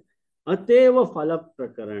सके। अतएव फल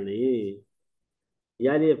प्रकरण,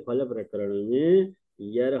 यार ये फल प्रकरण में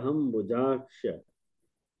यरहम बुजाक्ष,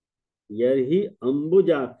 यर्हि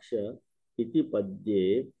अंबुजाक्ष इति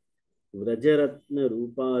पद्ये व्रजरत्न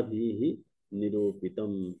रूपाभिः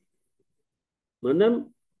निरूपितम।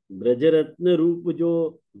 मतलब ब्रजरत्न रूप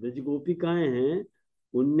जो ब्रज गोपिकाएं हैं,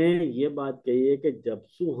 उनने ये बात कही है कि जब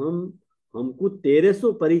सु हमको तेरे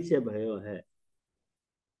सु परिचय भयो है,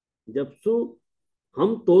 जब सु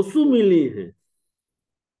हम तोसु मिली हैं,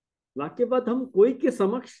 वाक्य बात हम कोई के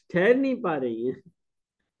समक्ष ठहर नहीं पा रही हैं।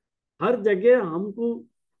 हर जगह हमको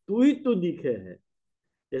तू ही तू दिखे है।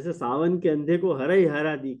 जैसे सावन के अंधे को हरा ही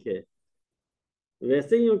हरा दिखे,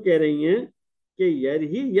 वैसे ही वो कह रही हैं कि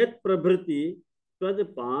यदि यत प्रभृति तद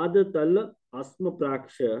पाद तल अस्म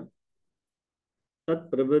प्राक्ष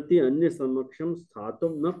तत्प्रभृति अन्य समक्षम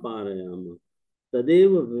स्थातुम न पारयाम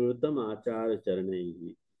तदेव विवृतम आचार चरण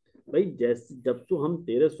ही। भाई जैसे जब तो हम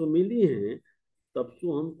तेरे सो मिली हैं, तब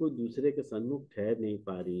तो हम कोई दूसरे के सन्मुख ठहर नहीं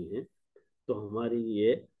पा रही हैं। तो हमारी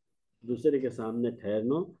ये दूसरे के सामने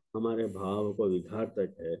ठहरना हमारे भाव को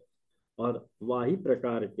विघातक है। और वही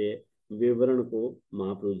प्रकार के विवरण को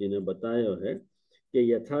महाप्रभु जी ने बताया है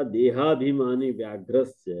कि यथा देहाभिमानी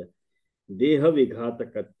व्याघ्रस्य देह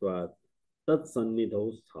विघातकत्वात् तत्सन्निधौ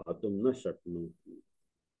स्थातुम न शक्नोति।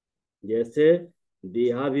 जैसे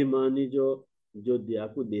देहाभिमानी जो जो देह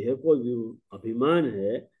को अभिमान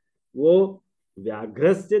है, वो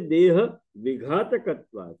व्याघ्र से देह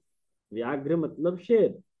विघातकत्वात्, व्याघ्र मतलब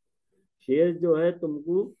शेर, शेर जो है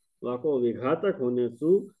तुमको वाको विघातक होने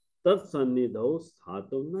सु तत्सन्निधौ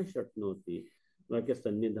स्थातुम न शक्नोति, वह के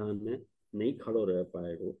सन्निधान में नहीं खड़ो रह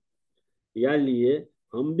पाएगो। या लिए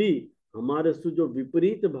हम भी हमारे से जो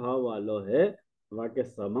विपरीत भाव वालो है वह के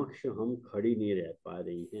समक्ष हम खड़ी नहीं रह पा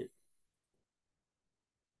रही हैं।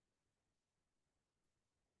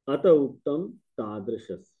 अत उत्तम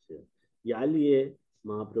तादृशस्य, या लिए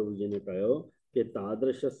महाप्रभु जी ने कहो कि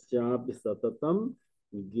तादृशस्यापि सततम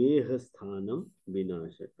गेह स्थानम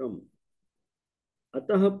विनाशकम।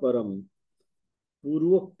 अतः परम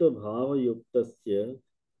पूर्वोक्त भाव युक्तस्य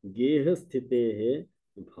गेह स्थिते है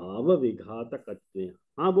भाव विघातकत्वे।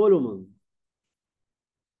 हाँ बोलो मंग।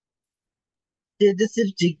 जो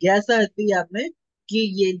सिर्फ जिज्ञासा आती है आप में कि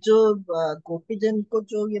ये जो गोपीजन को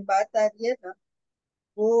जो ये बात आ रही है ना,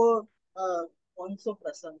 वो कौन सा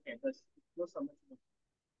प्रसंग है, बस वो समझ,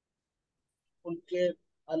 उनके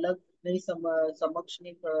अलग नहीं समक्ष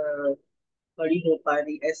नहीं खड़ी हो पा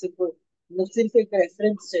रही, ऐसे कोई, वो सिर्फ एक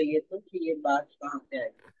रेफरेंस चाहिए तो कि ये बात कहाँ पे आई।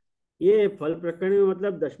 ये फल प्रकरण में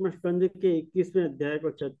मतलब दशम स्कंद के 21वें अध्याय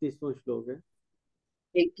को 36वां श्लोक है।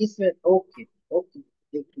 21 में, ओके। ओके,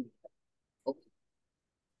 देखिए। ओके।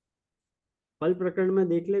 फल प्रकरण में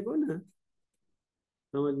देख ले को ना,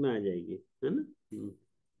 समझ में आ जाएगी, है ना?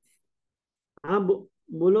 हाँ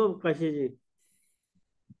बोलो काशी जी।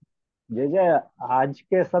 जैसे आज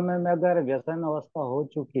के समय में अगर व्यसन अवस्था हो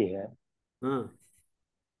चुकी है, हाँ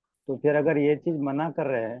तो फिर अगर ये चीज मना कर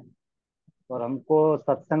रहे हैं और हमको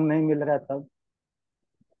सत्संग नहीं मिल रहा है, तब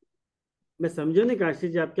मैं समझो नहीं काशी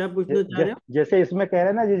जी, आप क्या पूछना चाह रहे हो? जैसे इसमें कह रहे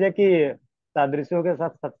हैं ना, जैसे कि सादृश्यों के साथ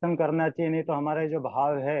सत्संग करना चाहिए, नहीं तो हमारा जो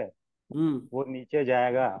भाव है हम्म वो नीचे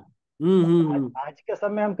जाएगा। हम्म तो हम्म आज हम्म, आज के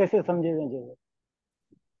समय हम कैसे समझेंगे? जैसे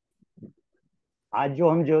आज जो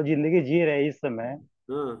हम जो जिंदगी जी रहे हैं इस समय,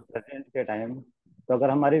 हाँ प्रेजेंट के टाइम, तो अगर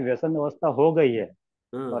हमारी व्यसन अवस्था हो गई है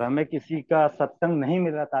और हाँ। हमें किसी का सत्संग नहीं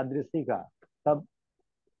मिल रहा तादृशी का, तब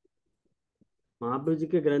महाप्रभु जी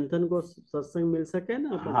के ग्रंथन को सत्संग मिल सके ना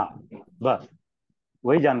अपन। हाँ, बस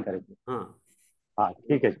वही जानकारी थी। हाँ, हाँ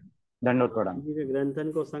ठीक है, दंडोत प्रणाम। महाप्रभु जी के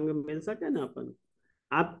ग्रंथन को संग मिल सके ना अपन।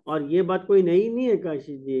 आप, और ये बात कोई नई नहीं है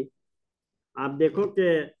काशी जी। आप देखो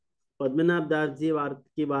कि पद्मनाभ दास जी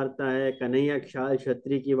की वार्ता है, कन्हैया ख्याल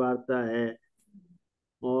क्षत्री की वार्ता है,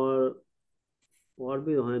 और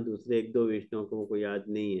भी हैं दूसरे एक दो वैष्णव को को याद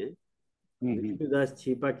नहीं है। हम्म। विष्णुदास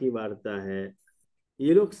छीपा की वार्ता है।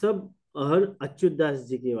 ये लोग सब, अहर अच्युतदास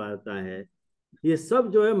जी की वार्ता है। ये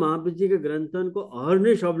सब जो है महाप्रभु जी के ग्रंथन को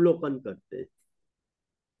अहर्निश अवलोकन करते हैं।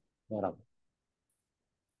 बराबर।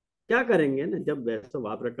 क्या करेंगे ना, जब वैसे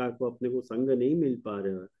वा प्रकार को अपने को संग नहीं मिल पा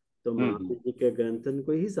रहे हो, तो हम्म। महाप्रभु जी के ग्रंथन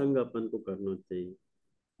को ही संग अपन को करना चाहिए।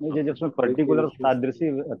 नहीं, जैसे उसमें कोई भी पर्टिकुलर विशेष नहीं।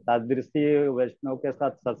 तादृशी तादृशी वैष्णव के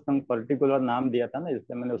साथ सत्संग पर्टिकुलर नाम दिया था ना,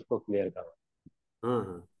 इसलिए मैंने उसको क्लियर करा। हाँ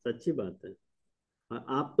हाँ, सच्ची बात है।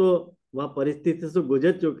 आप तो वह परिस्थिति से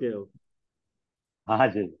गुजर चुके हो। हाँ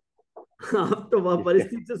जी। आप तो वह इसके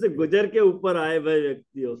परिस्थिति से गुजर के ऊपर आए हुए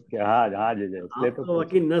व्यक्ति हो। इसके हाँ हाँ जी जी, इसलिए आप तो तो पूछ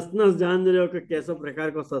बाकी रहा नस नस जान रहे हो कि कैसा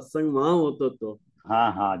प्रकार का सत्संग वहां हो तो हूँ।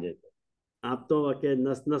 हाँ हाँ जी जी। आप तो वाकई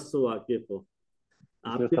नस नस से वाकिफ हो।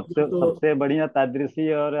 इसलिए आपके सबसे ऊपर तो सबसे बढ़िया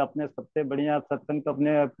तादृशी और अपने सबसे बढ़िया सत्संग तो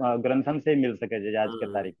अपने ग्रंथन से ही मिल सके जैसे आज के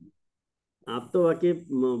हाँ, तारीख में। आप तो वाकई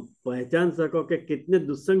पहचान सको कि कितने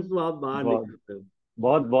दुस्संग से आप बाहर बहुत निकलते हो।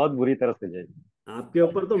 बहुत बहुत बुरी तरह से जय। आपके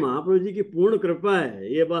ऊपर तो महाप्रभु जी की पूर्ण कृपा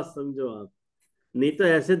है, ये बात समझो आप। नहीं तो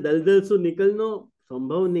ऐसे दलदल से निकलना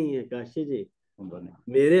संभव नहीं है काशी जी। बने।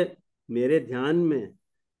 मेरे मेरे ध्यान में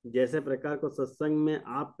जैसे प्रकार को सत्संग में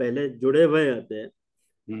आप पहले जुड़े हुए होते,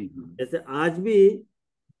 हम्म। जैसे आज भी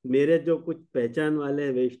मेरे जो कुछ पहचान वाले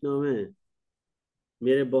वैष्णव हैं,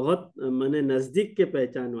 मेरे बहुत माने नजदीक के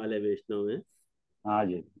पहचान वाले वैष्णव हैं, हाँ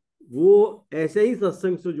जी। वो ऐसे ही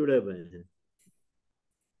सत्संग से जुड़े हुए हैं।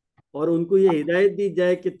 और उनको ये हिदायत दी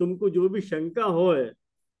जाए कि तुमको जो भी शंका हो है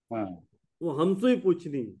हाँ। वो हमसे ही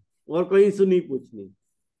पूछनी, और कहीं से नहीं पूछनी।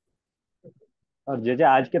 और जैसे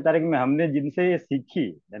आज के तारीख में हमने जिनसे ये सीखी,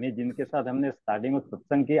 यानी जिनके साथ हमने स्टार्टिंग में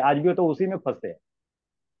सत्संग की, आज भी तो उसी में फंसे हैं।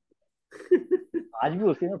 आज भी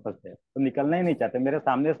उसी में फंसे हैं, तो निकलना ही नहीं चाहते। मेरे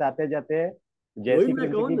सामने से आते जाते वही जैसी कि मैं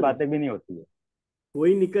उनकी कहूँ की ना, बातें भी नहीं होती है।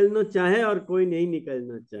 कोई निकलना चाहे और कोई नहीं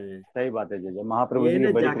निकलना चाहे। सही बात है जी जी, महाप्रभु ये जी की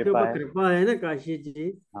ना बड़ी जाके कृपा ऊपर है। कृपा है ना काशी जी,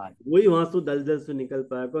 हाँ। वही वहां से दलदल से निकल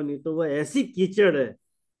पाएगा। नहीं तो वो ऐसी कीचड़ है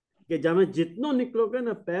कि जब मैं जितना निकलोगे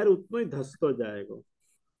ना पैर उतना ही धंसतो जाएगा।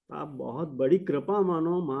 तो आप बहुत बड़ी कृपा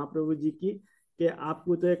मानो महाप्रभु जी की, कि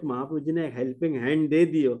आपको तो एक महाप्रभु जी ने हेल्पिंग हैंड दे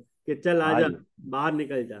दियो कि चल हाँ आजा, जी। बाहर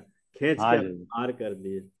निकल जा, खींच के हाँ जी। बाहर कर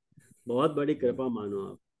दिए। बहुत बड़ी कृपा मानो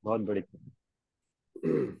आप। बहुत बड़ी कृपा।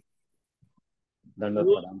 दंडवत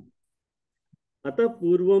तो प्रणाम। अतः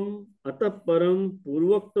पूर्वम अतः परम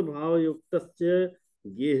पूर्वोक्त भाव युक्त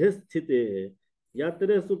गेह स्थित है। या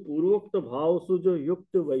तरह से पूर्वोक्त भाव से जो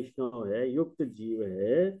युक्त वैष्णव है, युक्त जीव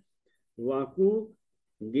है, वाकु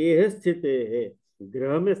गेह स्थित है,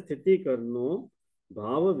 ग्रह में स्थिति करनो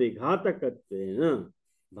भाव विघातक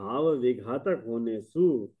भाव विघातक होने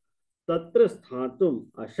सु तत्र स्थातुम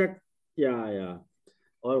अशक्याया,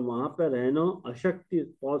 और वहां पर रहना अशक्ति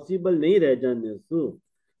पॉसिबल नहीं रह जाने सु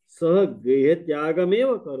सह गृह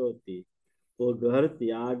त्यागमेव करोति, वो घर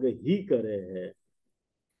त्याग ही करे है।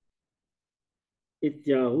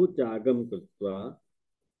 इत्याहु त्यागम कृत्वा।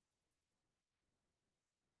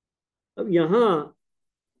 अब यहाँ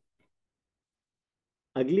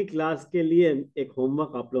अगली क्लास के लिए एक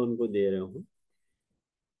होमवर्क आप लोगों को दे रहा हूँ।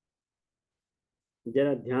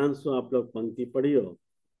 जरा ध्यान से आप लोग पंक्ति पढ़ियो।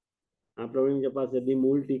 आप लोगों के पास यदि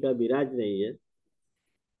मूल टीका विराज रही है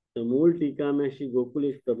तो मूल टीका में श्री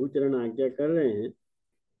गोकुल प्रभु चरण आज्ञा कर रहे हैं।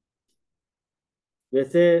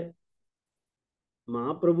 वैसे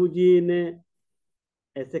महाप्रभु जी ने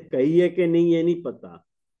ऐसे कही है कि नहीं ये नहीं पता,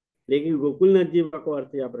 लेकिन गोकुलनाथ जी को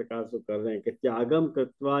अर्थ या प्रकार से कर रहे हैं कि त्यागम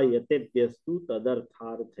कृत्वा यतेभ्यस्तु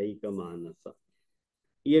तदर्थार्थैक मानस।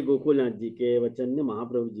 ये गोकुलनाथ जी के वचन ने,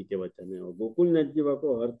 महाप्रभु जी के वचन है। और गोकुलनाथ जी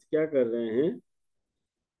को अर्थ क्या कर रहे हैं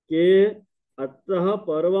कि अतः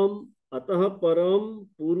परम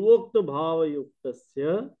पूर्वोक्त भाव युक्त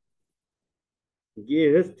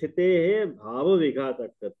गेह स्थिते है भाव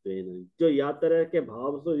विघातक, जो या तरह के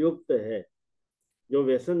भाव से युक्त है, जो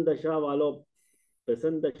व्यसन दशा वालों,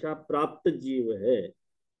 व्यसन दशा प्राप्त जीव है,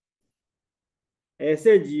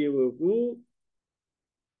 ऐसे जीव को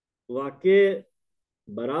वाके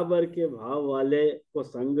बराबर के भाव वाले को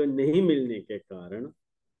संग नहीं मिलने के कारण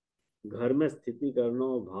घर में स्थिति करना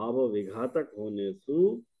भाव विघातक होने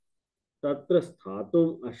सु तत्र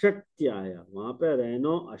स्थातुम अशक्त्याया, वहां पे रहना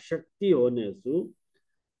अशक्ति होने सु,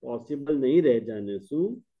 पॉसिबल नहीं रह जाने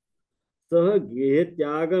सु सह गेह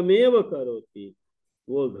त्यागमेव करोति,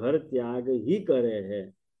 वो घर त्याग ही करे है।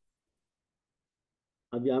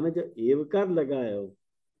 अब यहाँ में जो एवकार लगाए हो,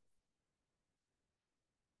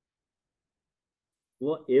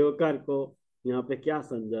 वो एवकार को यहाँ पे क्या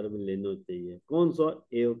संदर्भ लेना चाहिए, कौन सा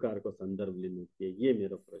एवकार को संदर्भ लेना चाहिए, ये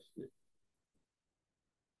मेरा प्रश्न है।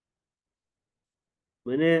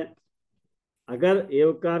 मैंने अगर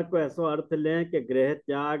एवकार को ऐसा अर्थ लें कि गृह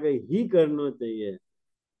त्याग ही करना चाहिए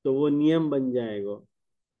तो वो नियम बन जाएगा,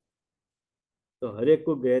 तो हर एक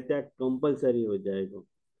को गृह त्याग कंपलसरी हो जाएगा।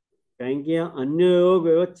 कहेंगे कि यहाँ अन्य योग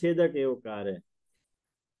व्यवच्छेदक एवकार है,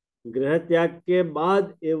 गृह त्याग के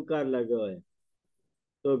बाद एवकार लगा है,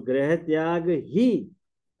 तो गृह त्याग ही,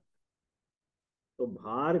 तो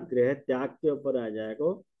भार गृह त्याग के ऊपर आ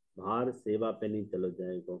जाएगा। बाहर सेवा पे नहीं चलो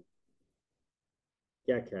जाएगा।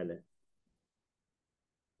 क्या ख्याल है?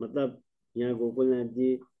 मतलब यहाँ गोकुलनाथ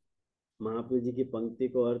जी महाप्रभु जी की पंक्ति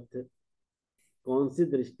को अर्थ कौन सी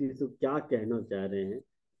दृष्टि से क्या कहना चाह रहे हैं,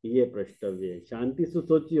 ये प्रश्तव्य है। शांति से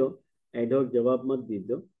सोचियो, एडहोक जवाब मत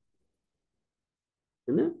दीजो,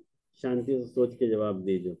 है ना। शांति से सोच के जवाब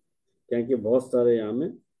दीजो, क्योंकि बहुत सारे यहाँ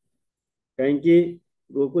में, कहीं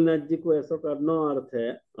गोकुलनाथ जी को ऐसा करना अर्थ है,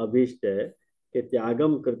 अभीष्ट है कि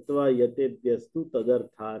त्यागम कृत्वा यतेद्यस्तु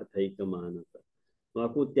तदर्थार्थैकमानत। वहां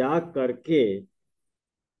को त्याग करके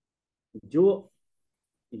जो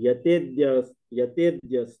यतेद्यस्तु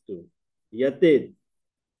यतेद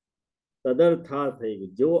तदर्थार्थ है,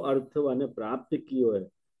 जो अर्थ मैंने प्राप्त कियो है,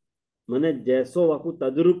 मैंने जैसो वाकु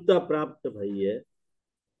तद्रूपता प्राप्त भई है,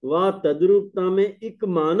 वह तद्रूपता में एक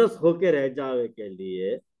मानस होके रह जावे के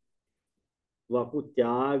लिए वाकु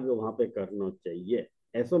त्याग वहां पे करना चाहिए।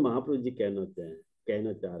 ऐसा महाप्रभु जी कहना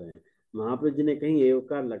चाह रहे हैं। महाप्रभु जी ने कहीं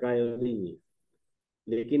एवकार लगाया नहीं है,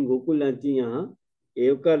 लेकिन गोकुलनाथ जी यहाँ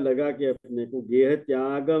एवकार लगा के अपने को गेह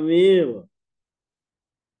त्यागमेव।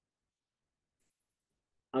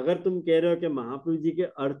 अगर तुम कह रहे हो कि महाप्रभु जी के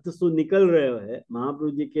अर्थ सु निकल रहे हो है,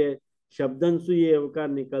 महाप्रभु जी के शब्दन सु ये एवकार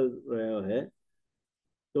निकल रहे हो है,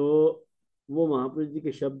 तो वो महाप्रभु जी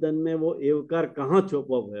के शब्दन में वो एवकार कहाँ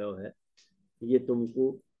छुपा हुआ है, ये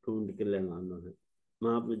तुमको ढूंढ के लगाना है।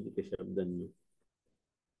 महाप्रभु जी के शब्दन में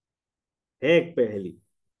है एक पहली।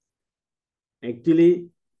 एक्चुअली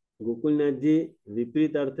गोकुलनाथ जी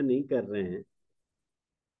विपरीत अर्थ नहीं कर रहे हैं,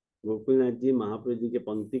 गोकुलनाथ जी महाप्रभु जी के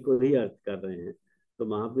पंक्ति को ही अर्थ कर रहे हैं। तो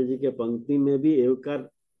महाप्रभु जी के पंक्ति में भी एवकार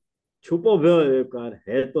छुपो हुआ एवकार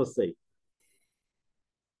है तो सही,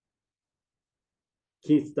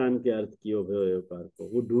 खींचतान के अर्थ किए हुए एवकार को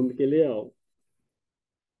वो ढूंढ के ले आओ,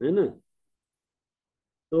 है ना।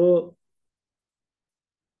 तो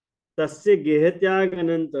तस्य गेहत्याग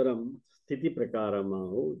अनंतरम स्थिति प्रकार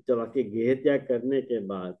हो, जब आके गेहत्याग करने के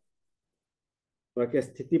बाद वाक्य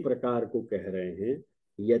स्थिति प्रकार को कह रहे हैं।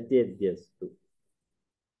 यत्यस्तु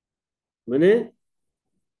मने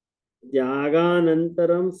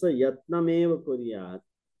त्यागानंतरम स यत्नमेव कुर्यात्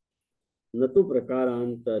न तो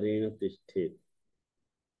प्रकारांतरेण तिष्ठेत।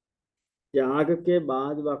 त्याग के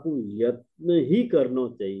बाद वाकु यत्न ही करना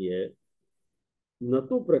चाहिए, न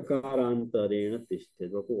तो प्रकारांतरेण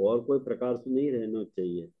तिष्ठेत, वाकु और कोई प्रकार से नहीं रहना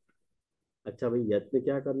चाहिए। अच्छा भाई, यत्न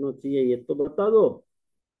क्या करना चाहिए ये तो बता दो,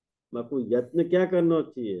 वाकु यत्न क्या करना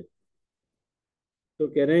चाहिए। तो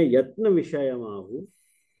कह रहे हैं यत्न विषय आहु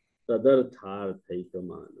तदर्थार्थ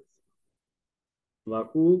मानस।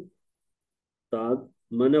 वाकु ताद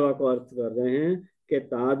मन वाको अर्थ कर रहे हैं कि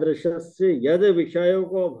तादृश से यद विषयों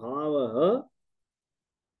को भाव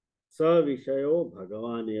स विषयो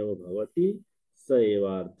भगवान एव भवति स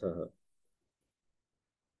एवार्थ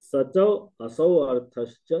सचौ असौ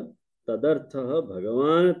अर्थश्च तदर्थ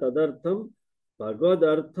भगवान तदर्थम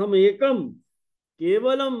भगवदर्थम एकम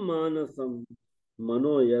केवलम मानसम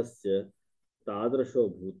मनो यस्य तादृशो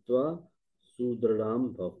भूत्वा सुदृढ़ाम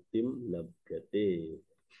भक्तिम लभ्यते।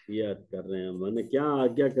 ये अर्थ कर रहे हैं, मन क्या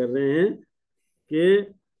आज्ञा कर रहे हैं कि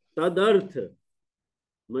तदर्थ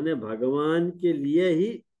मने भगवान के लिए ही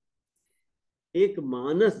एक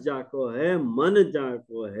मानस जाको है, मन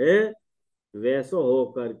जाको है, वैसो हो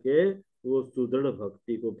करके वो सुदृढ़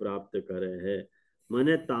भक्ति को प्राप्त करे है।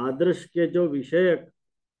 मने तादृश के जो विषय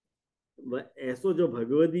ऐसो जो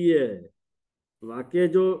भगवदीय है, वाक्य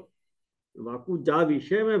जो वाकु जा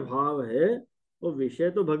विषय में भाव है, वो विषय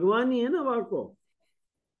तो भगवान ही है ना वाको,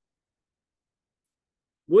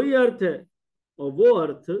 वही अर्थ है। और वो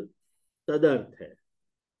अर्थ तदर्थ है।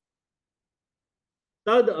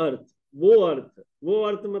 तद अर्थ, वो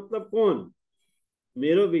अर्थ मतलब कौन?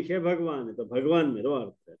 मेरो विषय भगवान है तो भगवान मेरो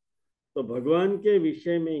अर्थ है। तो भगवान के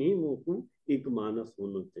विषय में ही मुझको एक मानस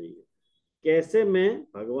होना चाहिए। कैसे मैं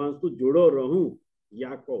भगवान से जुड़ो रहूं,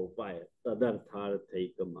 या को उपाय तदर्थार्थ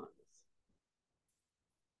एक मानस,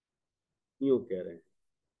 यूं कह रहे हैं।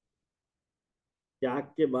 त्याग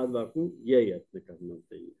के बाद बाकू यह यत्न करना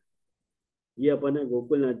चाहिए। ये अपन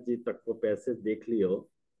गोकुलनाथ जी तक को पैसे देख लियो।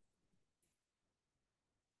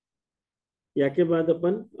 या के बाद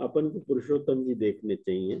अपन अपन को पुरुषोत्तम जी देखने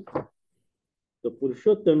चाहिए। तो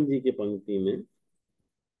पुरुषोत्तम जी की पंक्ति में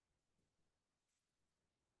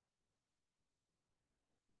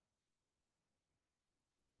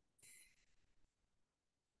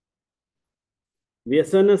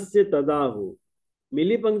व्यसन से तदाहु,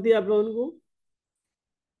 मिली पंक्ति आप लोगों को?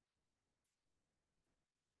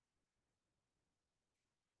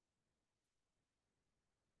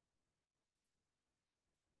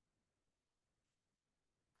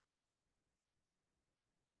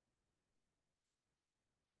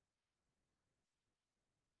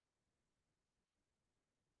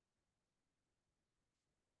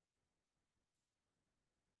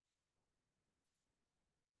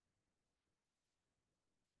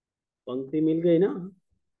 पंक्ति मिल गई ना?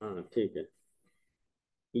 हाँ ठीक है।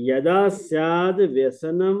 यदा स्याद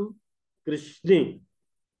व्यसनम कृष्णे।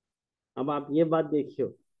 अब आप ये बात देखियो,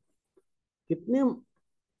 कितने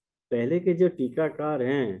पहले के जो टीकाकार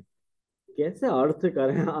हैं कैसे अर्थ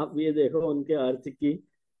करें, आप ये देखो उनके अर्थ की,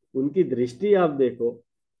 उनकी दृष्टि आप देखो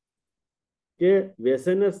कि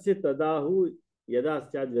व्यसनस्य तदाहु यदा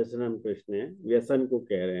स्याद व्यसनम कृष्णे, व्यसन को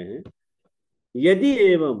कह रहे हैं। यदि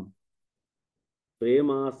एवं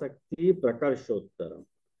प्रेमासक्ति प्रकर्षोत्तरम,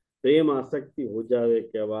 प्रेम आसक्ति हो जावे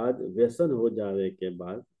के बाद, व्यसन हो जावे के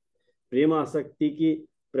बाद, प्रेम आसक्ति की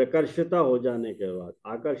प्रकर्षता हो जाने के बाद,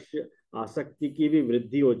 आकर्ष आसक्ति की भी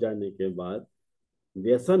वृद्धि हो जाने के बाद,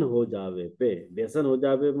 व्यसन हो जावे पे, व्यसन हो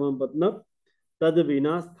जावे मतलब तद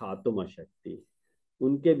बिना स्थातुम अशक्ति,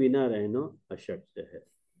 उनके बिना रहना अशक्य है,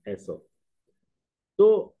 ऐसा।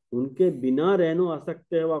 तो उनके बिना रहनो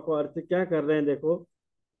असक्य है को अर्थ क्या कर रहे हैं देखो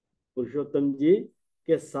पुरुषोत्तम जी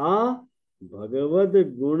के सा भगवद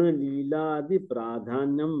गुण लीलादि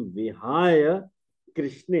प्राधान्यम विहाय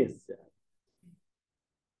कृष्णे स्यात्।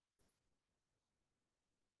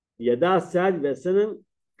 यदा स्यात् व्यसनम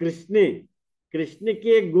कृष्णे, कृष्ण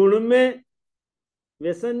के गुण में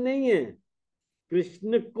व्यसन नहीं है,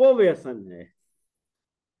 कृष्ण को व्यसन है।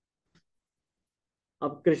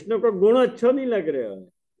 अब कृष्ण को गुण अच्छा नहीं लग रहे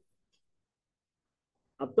हो,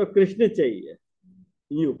 अब तो कृष्ण चाहिए,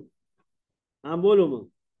 यूं। हाँ बोलो मां।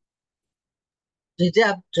 जी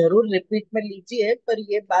आप जरूर रिपीट में लीजिए, पर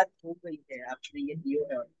ये बात हो गई है, आपने ये दियो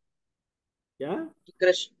है क्या? कि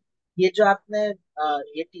कृष्ण, ये जो आपने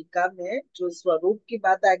ये टीका में जो स्वरूप की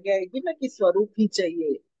बात आगे आएगी ना कि स्वरूप ही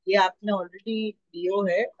चाहिए, ये आपने ऑलरेडी दियो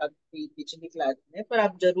है अभी पिछली क्लास में, पर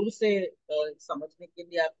आप जरूर से समझने के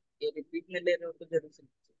लिए आप ये रिपीट में ले रहे हो तो जरूर से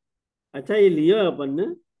लीजिए। अच्छा ये लिया अपन ने?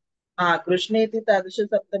 हाँ, कृष्ण इति तादृश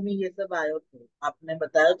सप्तमी ये सब आयो थे, आपने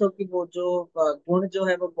बताया तो कि वो जो गुण जो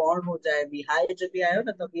है वो गौण हो जाए, विहाय जब भी आयो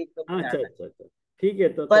ना तभी एकदम अच्छा ध्यान आए। अच्छा अच्छा, ठीक है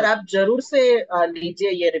पर आप जरूर से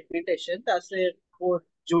लीजिए ये रिपीटेशन, ताकि वो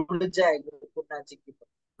जुड़ जाए गोकुलनाथ जी की।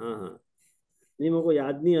 हाँ हाँ, नहीं मेरे को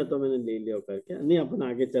याद नहीं है तो मैंने ले लिया करके, नहीं अपन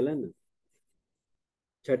आगे चले ना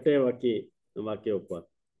छठे वाक्य वाक्य ऊपर।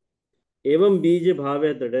 एवं बीज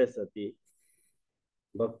भावे दृढ़ सती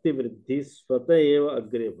भक्ति वृद्धि स्वतः एव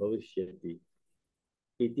अग्रे भविष्यति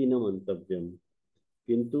इति न मंतव्यम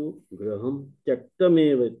किंतु गृहम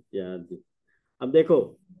त्यक्तमेव इत्यादि। अब देखो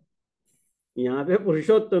यहाँ पे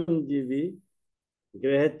पुरुषोत्तम जी भी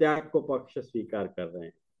गृह त्याग को पक्ष स्वीकार कर रहे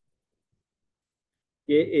हैं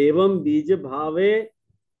कि एवं बीज भावे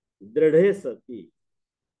दृढ़ सती,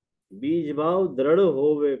 बीज भाव दृढ़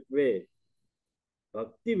होवे पे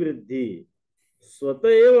भक्ति वृद्धि स्वतः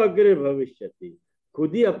एव अग्रे भविष्यति,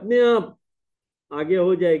 खुद ही अपने आप आगे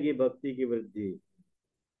हो जाएगी भक्ति की वृद्धि।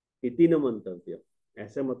 इति न मंतव्य,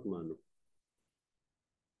 ऐसे मत मानो,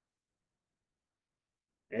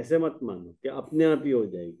 ऐसे मत मानो कि अपने आप ही हो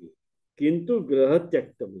जाएगी, किंतु ग्रह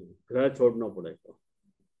त्यक्त में, ग्रह छोड़ना पड़ेगा।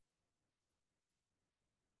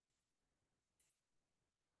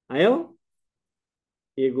 आयो,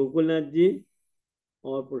 ये गोकुलनाथ जी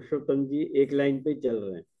और पुरुषोत्तम जी एक लाइन पे चल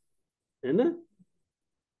रहे हैं, है ना?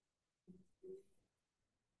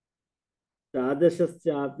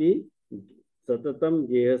 तादृशस्यापि सततम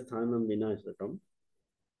गेह स्थानम विनाशकम,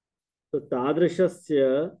 तो तादृशस्य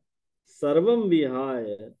सर्वं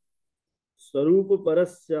विहाय स्वरूप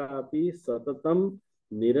परस्यापि सततम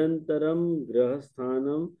निरंतरम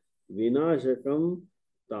ग्रहस्थानम विनाशकम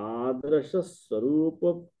तादृश स्वरूप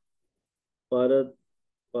पर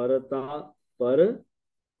परता पर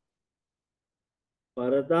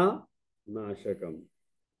परता नाशकम।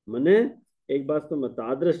 मने एक बात तो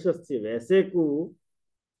तादृश से वैसे को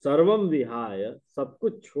सर्वम विहाय, सब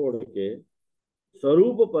कुछ छोड़ के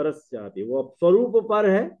स्वरूप परस्यापि, वो अब स्वरूप पर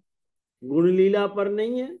है, गुण लीला पर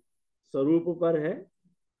नहीं है, स्वरूप पर है।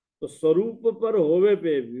 तो स्वरूप पर होवे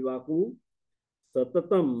पे विवाकु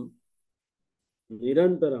सततम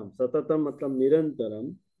निरंतरम, सततम मतलब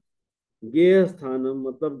निरंतरम, गेह स्थानम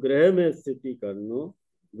मतलब ग्रह में स्थिति करनो,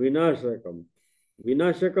 विनाशकम,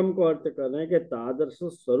 विनाशकम को अर्थ कर रहे हैं कि तादर्श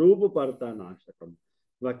स्वरूप परता नाशकम,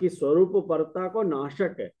 बाकी स्वरूप परता को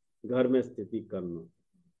नाशक है घर में स्थिति करना।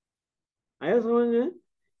 आया समझ में?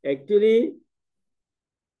 एक्चुअली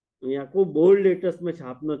यहाँ को बोल्ड लेटर्स में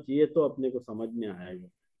छापना चाहिए तो अपने को समझ में आएगा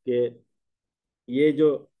कि ये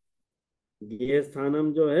जो गेह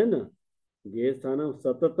स्थानम जो है ना, गेह स्थानम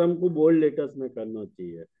सततम को बोल्ड लेटर्स में करना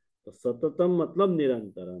चाहिए। तो सततम मतलब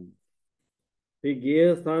निरंतरम, फिर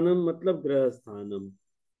गेह स्थानम मतलब ग्रह स्थानम,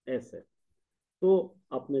 ऐसे तो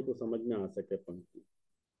अपने को समझ में आ सके पंक्ति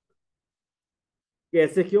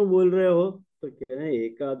कैसे क्यों बोल रहे हो। तो कह रहे हैं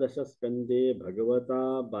एकादश स्कंदे भगवता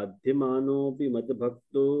बाध्यमानो भी मद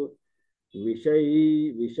भक्तो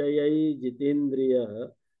विषयी जितेन्द्रियः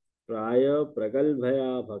प्राय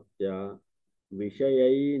प्रगल्भया भक्त्या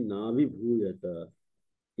विषयी नाभिभूयत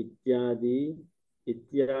इत्यादि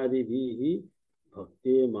इत्यादिभिः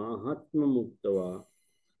भक्ते माहात्म्यमुक्त्वा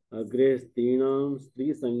अग्रे स्त्रीणां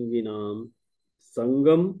स्त्रीसंगिनां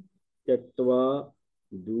संगम त्यक्त्वा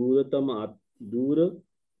दूरत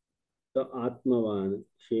आत्मवान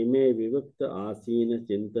क्षेमे विविक्त आसीन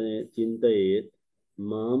चिंतयेत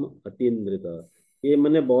माम अतीन्द्रित। ये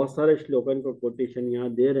मैंने बहुत सारे श्लोकन को कोटेशन यहाँ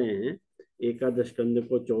दे रहे हैं। एकादश स्कंद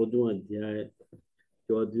को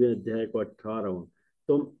 14वें अध्याय को 18वां।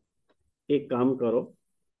 तुम एक काम करो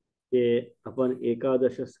कि अपन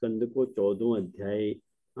एकादश स्कंद को 14वां अध्याय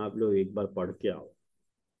आप लोग एक बार पढ़ के आओ,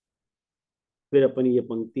 फिर अपन ये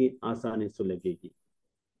पंक्ति आसानी से लगेगी,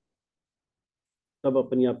 तब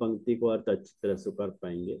अपन यह पंक्ति को अर्थ अच्छी तरह से कर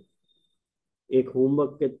पाएंगे। एक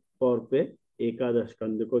होमवर्क के तौर पे एकादश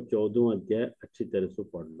स्कंद को 14वां अध्याय अच्छी तरह से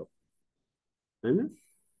पढ़ लो, है ना,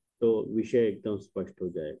 तो विषय एकदम स्पष्ट हो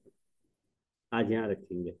जाएगा। आज यहाँ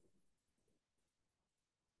रखेंगे।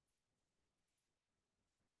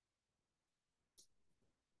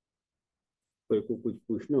 कोई को कुछ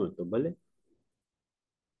पूछना हो तो भले।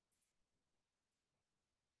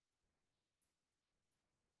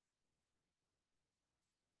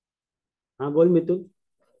 हाँ बोल मितुल।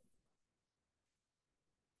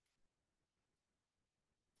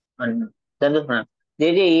 चंद्र हाँ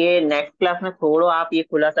जी जी, ये नेक्स्ट क्लास में थोड़ा आप ये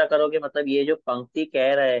खुलासा करोगे, मतलब ये जो पंक्ति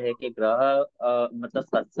कह रहे हैं कि ग्रह मतलब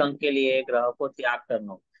सत्संग के लिए ग्रह को त्याग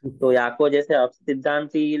करना, तो या को जैसे अब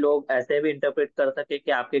सिद्धांती लोग ऐसे भी इंटरप्रेट कर सके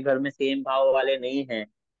कि आपके घर में सेम भाव वाले नहीं हैं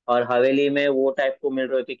और हवेली में वो टाइप को मिल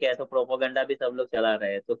रहे हो, क्योंकि ऐसा प्रोपोगंडा भी सब लोग चला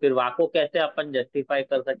रहे हैं, तो फिर वाको कैसे अपन जस्टिफाई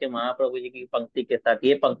कर सके महाप्रभु जी की पंक्ति के साथ,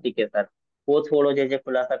 ये पंक्ति के साथ, वो थोड़ा जैसे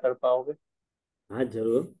खुलासा कर पाओगे? हाँ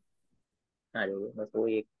जरूर। हाँ जरूर, बस वो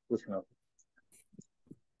एक पूछना था।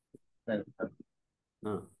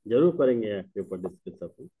 हाँ जरूर करेंगे आपके ऊपर डिस्कस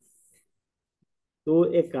अपन। तो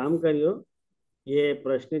एक काम करियो, ये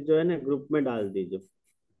प्रश्न जो है ना ग्रुप में डाल दीजिए,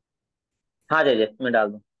 हाँ जय जय, मैं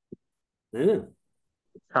डाल दूँ। है ना।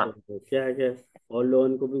 हाँ। तो क्या है कि और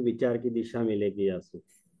लोगों को भी विचार की दिशा मिलेगी यहाँ से।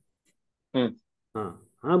 हम्म। हाँ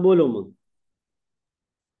हाँ बोलो मग।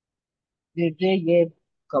 देखिए ये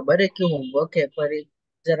खबर है कि होमवर्क है, पर एक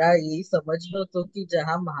जरा यही समझ लो तो कि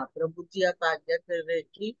जहाँ महाप्रभु जी आप आज्ञा कर रहे हैं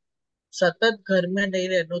कि सतत घर में नहीं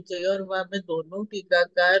रहना चाहिए, और वहां में दोनों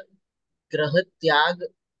टीकाकार ग्रह त्याग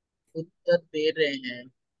उत्तर दे रहे हैं,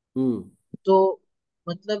 हम्म। तो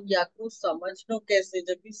मतलब या को समझ लो कैसे,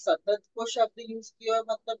 जब भी सतत को शब्द यूज किया,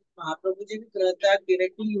 मतलब महाप्रभु जी भी ग्रह त्याग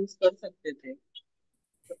डायरेक्टली यूज कर सकते थे,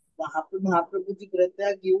 वहां पे महाप्रभु जी ग्रह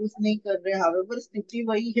त्याग यूज नहीं कर रहे, हावेवर स्थिति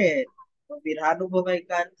वही है। तो विरहानुभव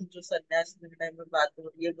एकांत जो संन्यास निर्णय में बात हो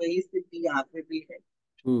रही है, वही स्थिति यहाँ पे भी है।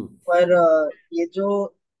 हम्म। पर ये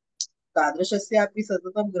जो तादृशस्यापि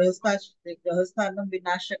सततम गृहस्थानम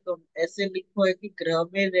विनाशकम ऐसे लिखो है कि ग्रह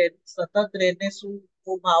में सतत रहने से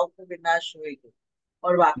वो भाव को विनाश होएगा,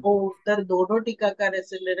 और वाको उत्तर दोनों टीकाकार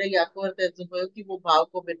ऐसे ले रहे, या को अर्थ ऐसे हो कि वो भाव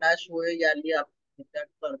को विनाश होए या लिए आप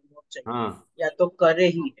करना चाहिए, हाँ या तो करे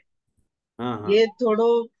ही है। हाँ हाँ। ये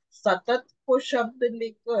थोड़ो सतत को शब्द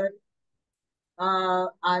लेकर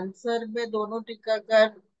आंसर में दोनों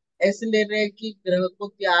टीकाकार ऐसे ले रहे हैं कि ग्रह को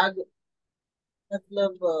त्याग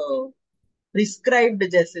मतलब प्रिस्क्राइब्ड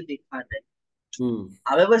जैसे दिखा रहे हैं। हम्म।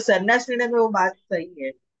 हावेवर संन्यास निर्णय में वो बात सही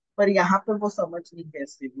है, पर यहाँ पे वो समझ नहीं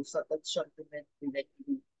कैसे वो सतत शब्द में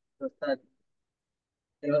directly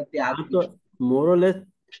ग्रह त्याग हाँ की तो जो। मोरोलेस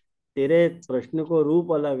तेरे प्रश्न को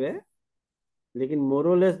रूप अलग है, लेकिन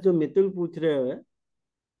मोरोलेस जो मितुल पूछ रहे हो है,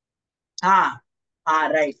 हाँ हाँ,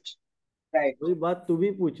 राइट राइट वही बात तू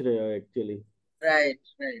भी पूछ रहे हो एक्चुअली। राइट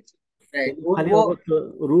राइट राइट, तेरी खाली वो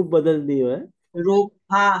वो रूप बदल दी है। रूप,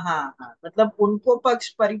 हाँ हाँ हाँ, मतलब उनको पक्ष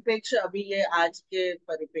परिपेक्ष अभी ये आज के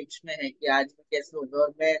परिपेक्ष में है कि आज में कैसे होगा,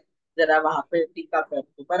 और मैं जरा वहां पे टीका कर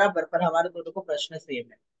दूं बराबर, पर हमारे दोनों को प्रश्न सेम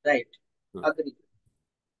है। राइट, हाँ अग्री।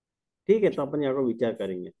 ठीक है, तो अपन यहाँ को विचार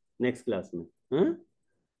करेंगे नेक्स्ट क्लास में। हाँ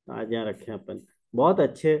तो आज यहाँ रखें अपन। बहुत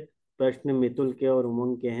अच्छे प्रश्न मितुल के और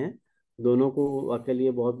उमंग के हैं, दोनों को के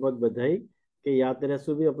लिए बहुत बहुत बधाई कि या तरह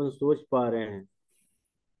से भी अपन सोच पा रहे हैं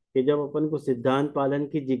कि जब अपन को सिद्धांत पालन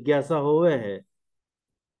की जिज्ञासा होवे है,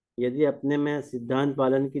 यदि अपने में सिद्धांत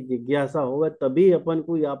पालन की जिज्ञासा होवे तभी अपन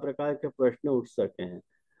को या प्रकार के प्रश्न उठ सके हैं,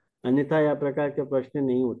 अन्यथा या प्रकार के प्रश्न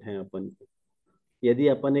नहीं उठे हैं अपन को। यदि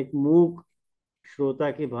अपन एक मूक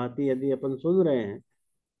श्रोता की भांति यदि अपन सुन रहे हैं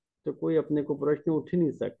तो कोई अपने को प्रश्न उठ ही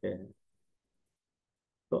नहीं सकते हैं।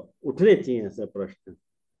 तो उठने चाहिए ऐसे प्रश्न,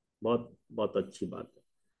 बहुत बहुत अच्छी बात है।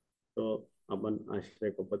 तो अपन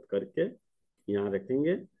आश्रय को पद करके यहाँ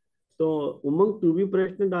रखेंगे। तो उमंग तू भी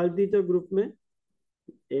प्रश्न डाल दी तो ग्रुप में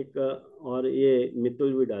एक, और ये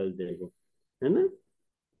मितुल भी डाल देगो, है ना।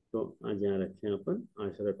 तो आज यहाँ रखें अपन,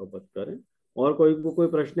 आश्रय को पत करें। और कोई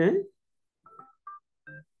प्रश्न है?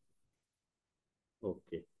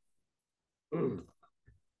 ओके।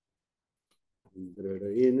 दृढ़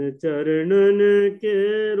इन चरणन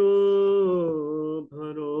के रो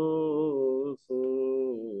भरोसो,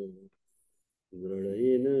 दृढ़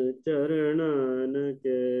इन चरणन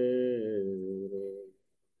के रो।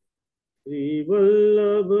 श्री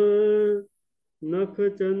वल्लभ नख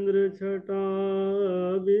चंद्र छटा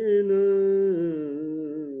बिन,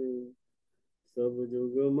 सब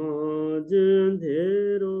जुग माज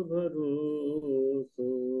अंधेरो भरोसो,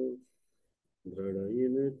 दृढ़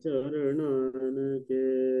इन चरणन के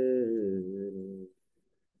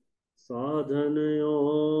साधन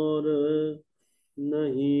और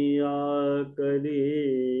नहीं आकली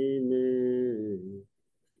में,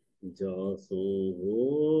 जासो हो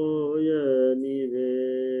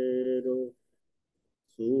निवेरो।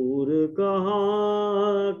 सूर कहा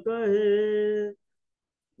कहे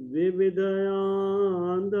विविध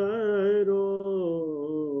आंधरो,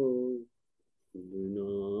 बिना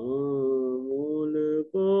मूल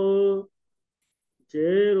को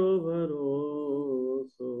चेरो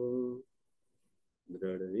भरोसो,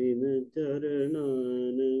 दृढ़ इन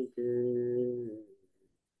चरणन के।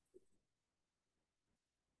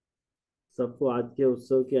 सबको आज के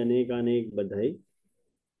उत्सव की अनेक अनेक बधाई।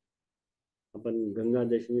 अपन गंगा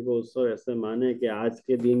दशमी को उत्सव ऐसे माने कि आज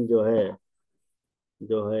के दिन जो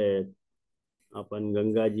है अपन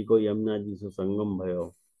गंगा जी को यमुना जी से संगम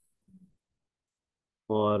भयो,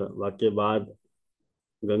 और वाके बाद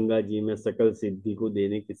गंगा जी में सकल सिद्धि को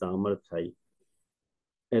देने की सामर्थ्य आई,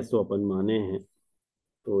 ऐसो अपन माने हैं।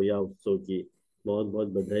 तो यह उत्सव की बहुत बहुत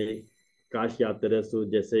बधाई। काश यात्रा सु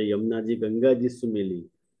जैसे यमुना जी गंगा जी से मिली,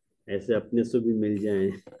 ऐसे अपने से भी मिल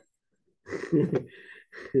जाएं।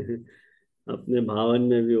 अपने भावन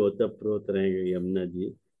में भी ओतप्रोत रहेंगे यमुना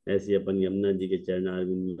जी। ऐसी अपन यमुना जी के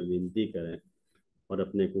चरणारविंद में विनती करें, और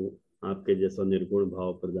अपने को आपके जैसा निर्गुण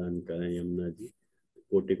भाव प्रदान करें यमुना जी।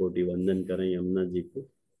 कोटि कोटि वंदन करें यमुना जी को,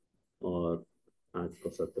 और आज को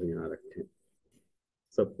सत्र यहाँ रखें।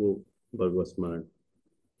 सबको भगवत स्मरण।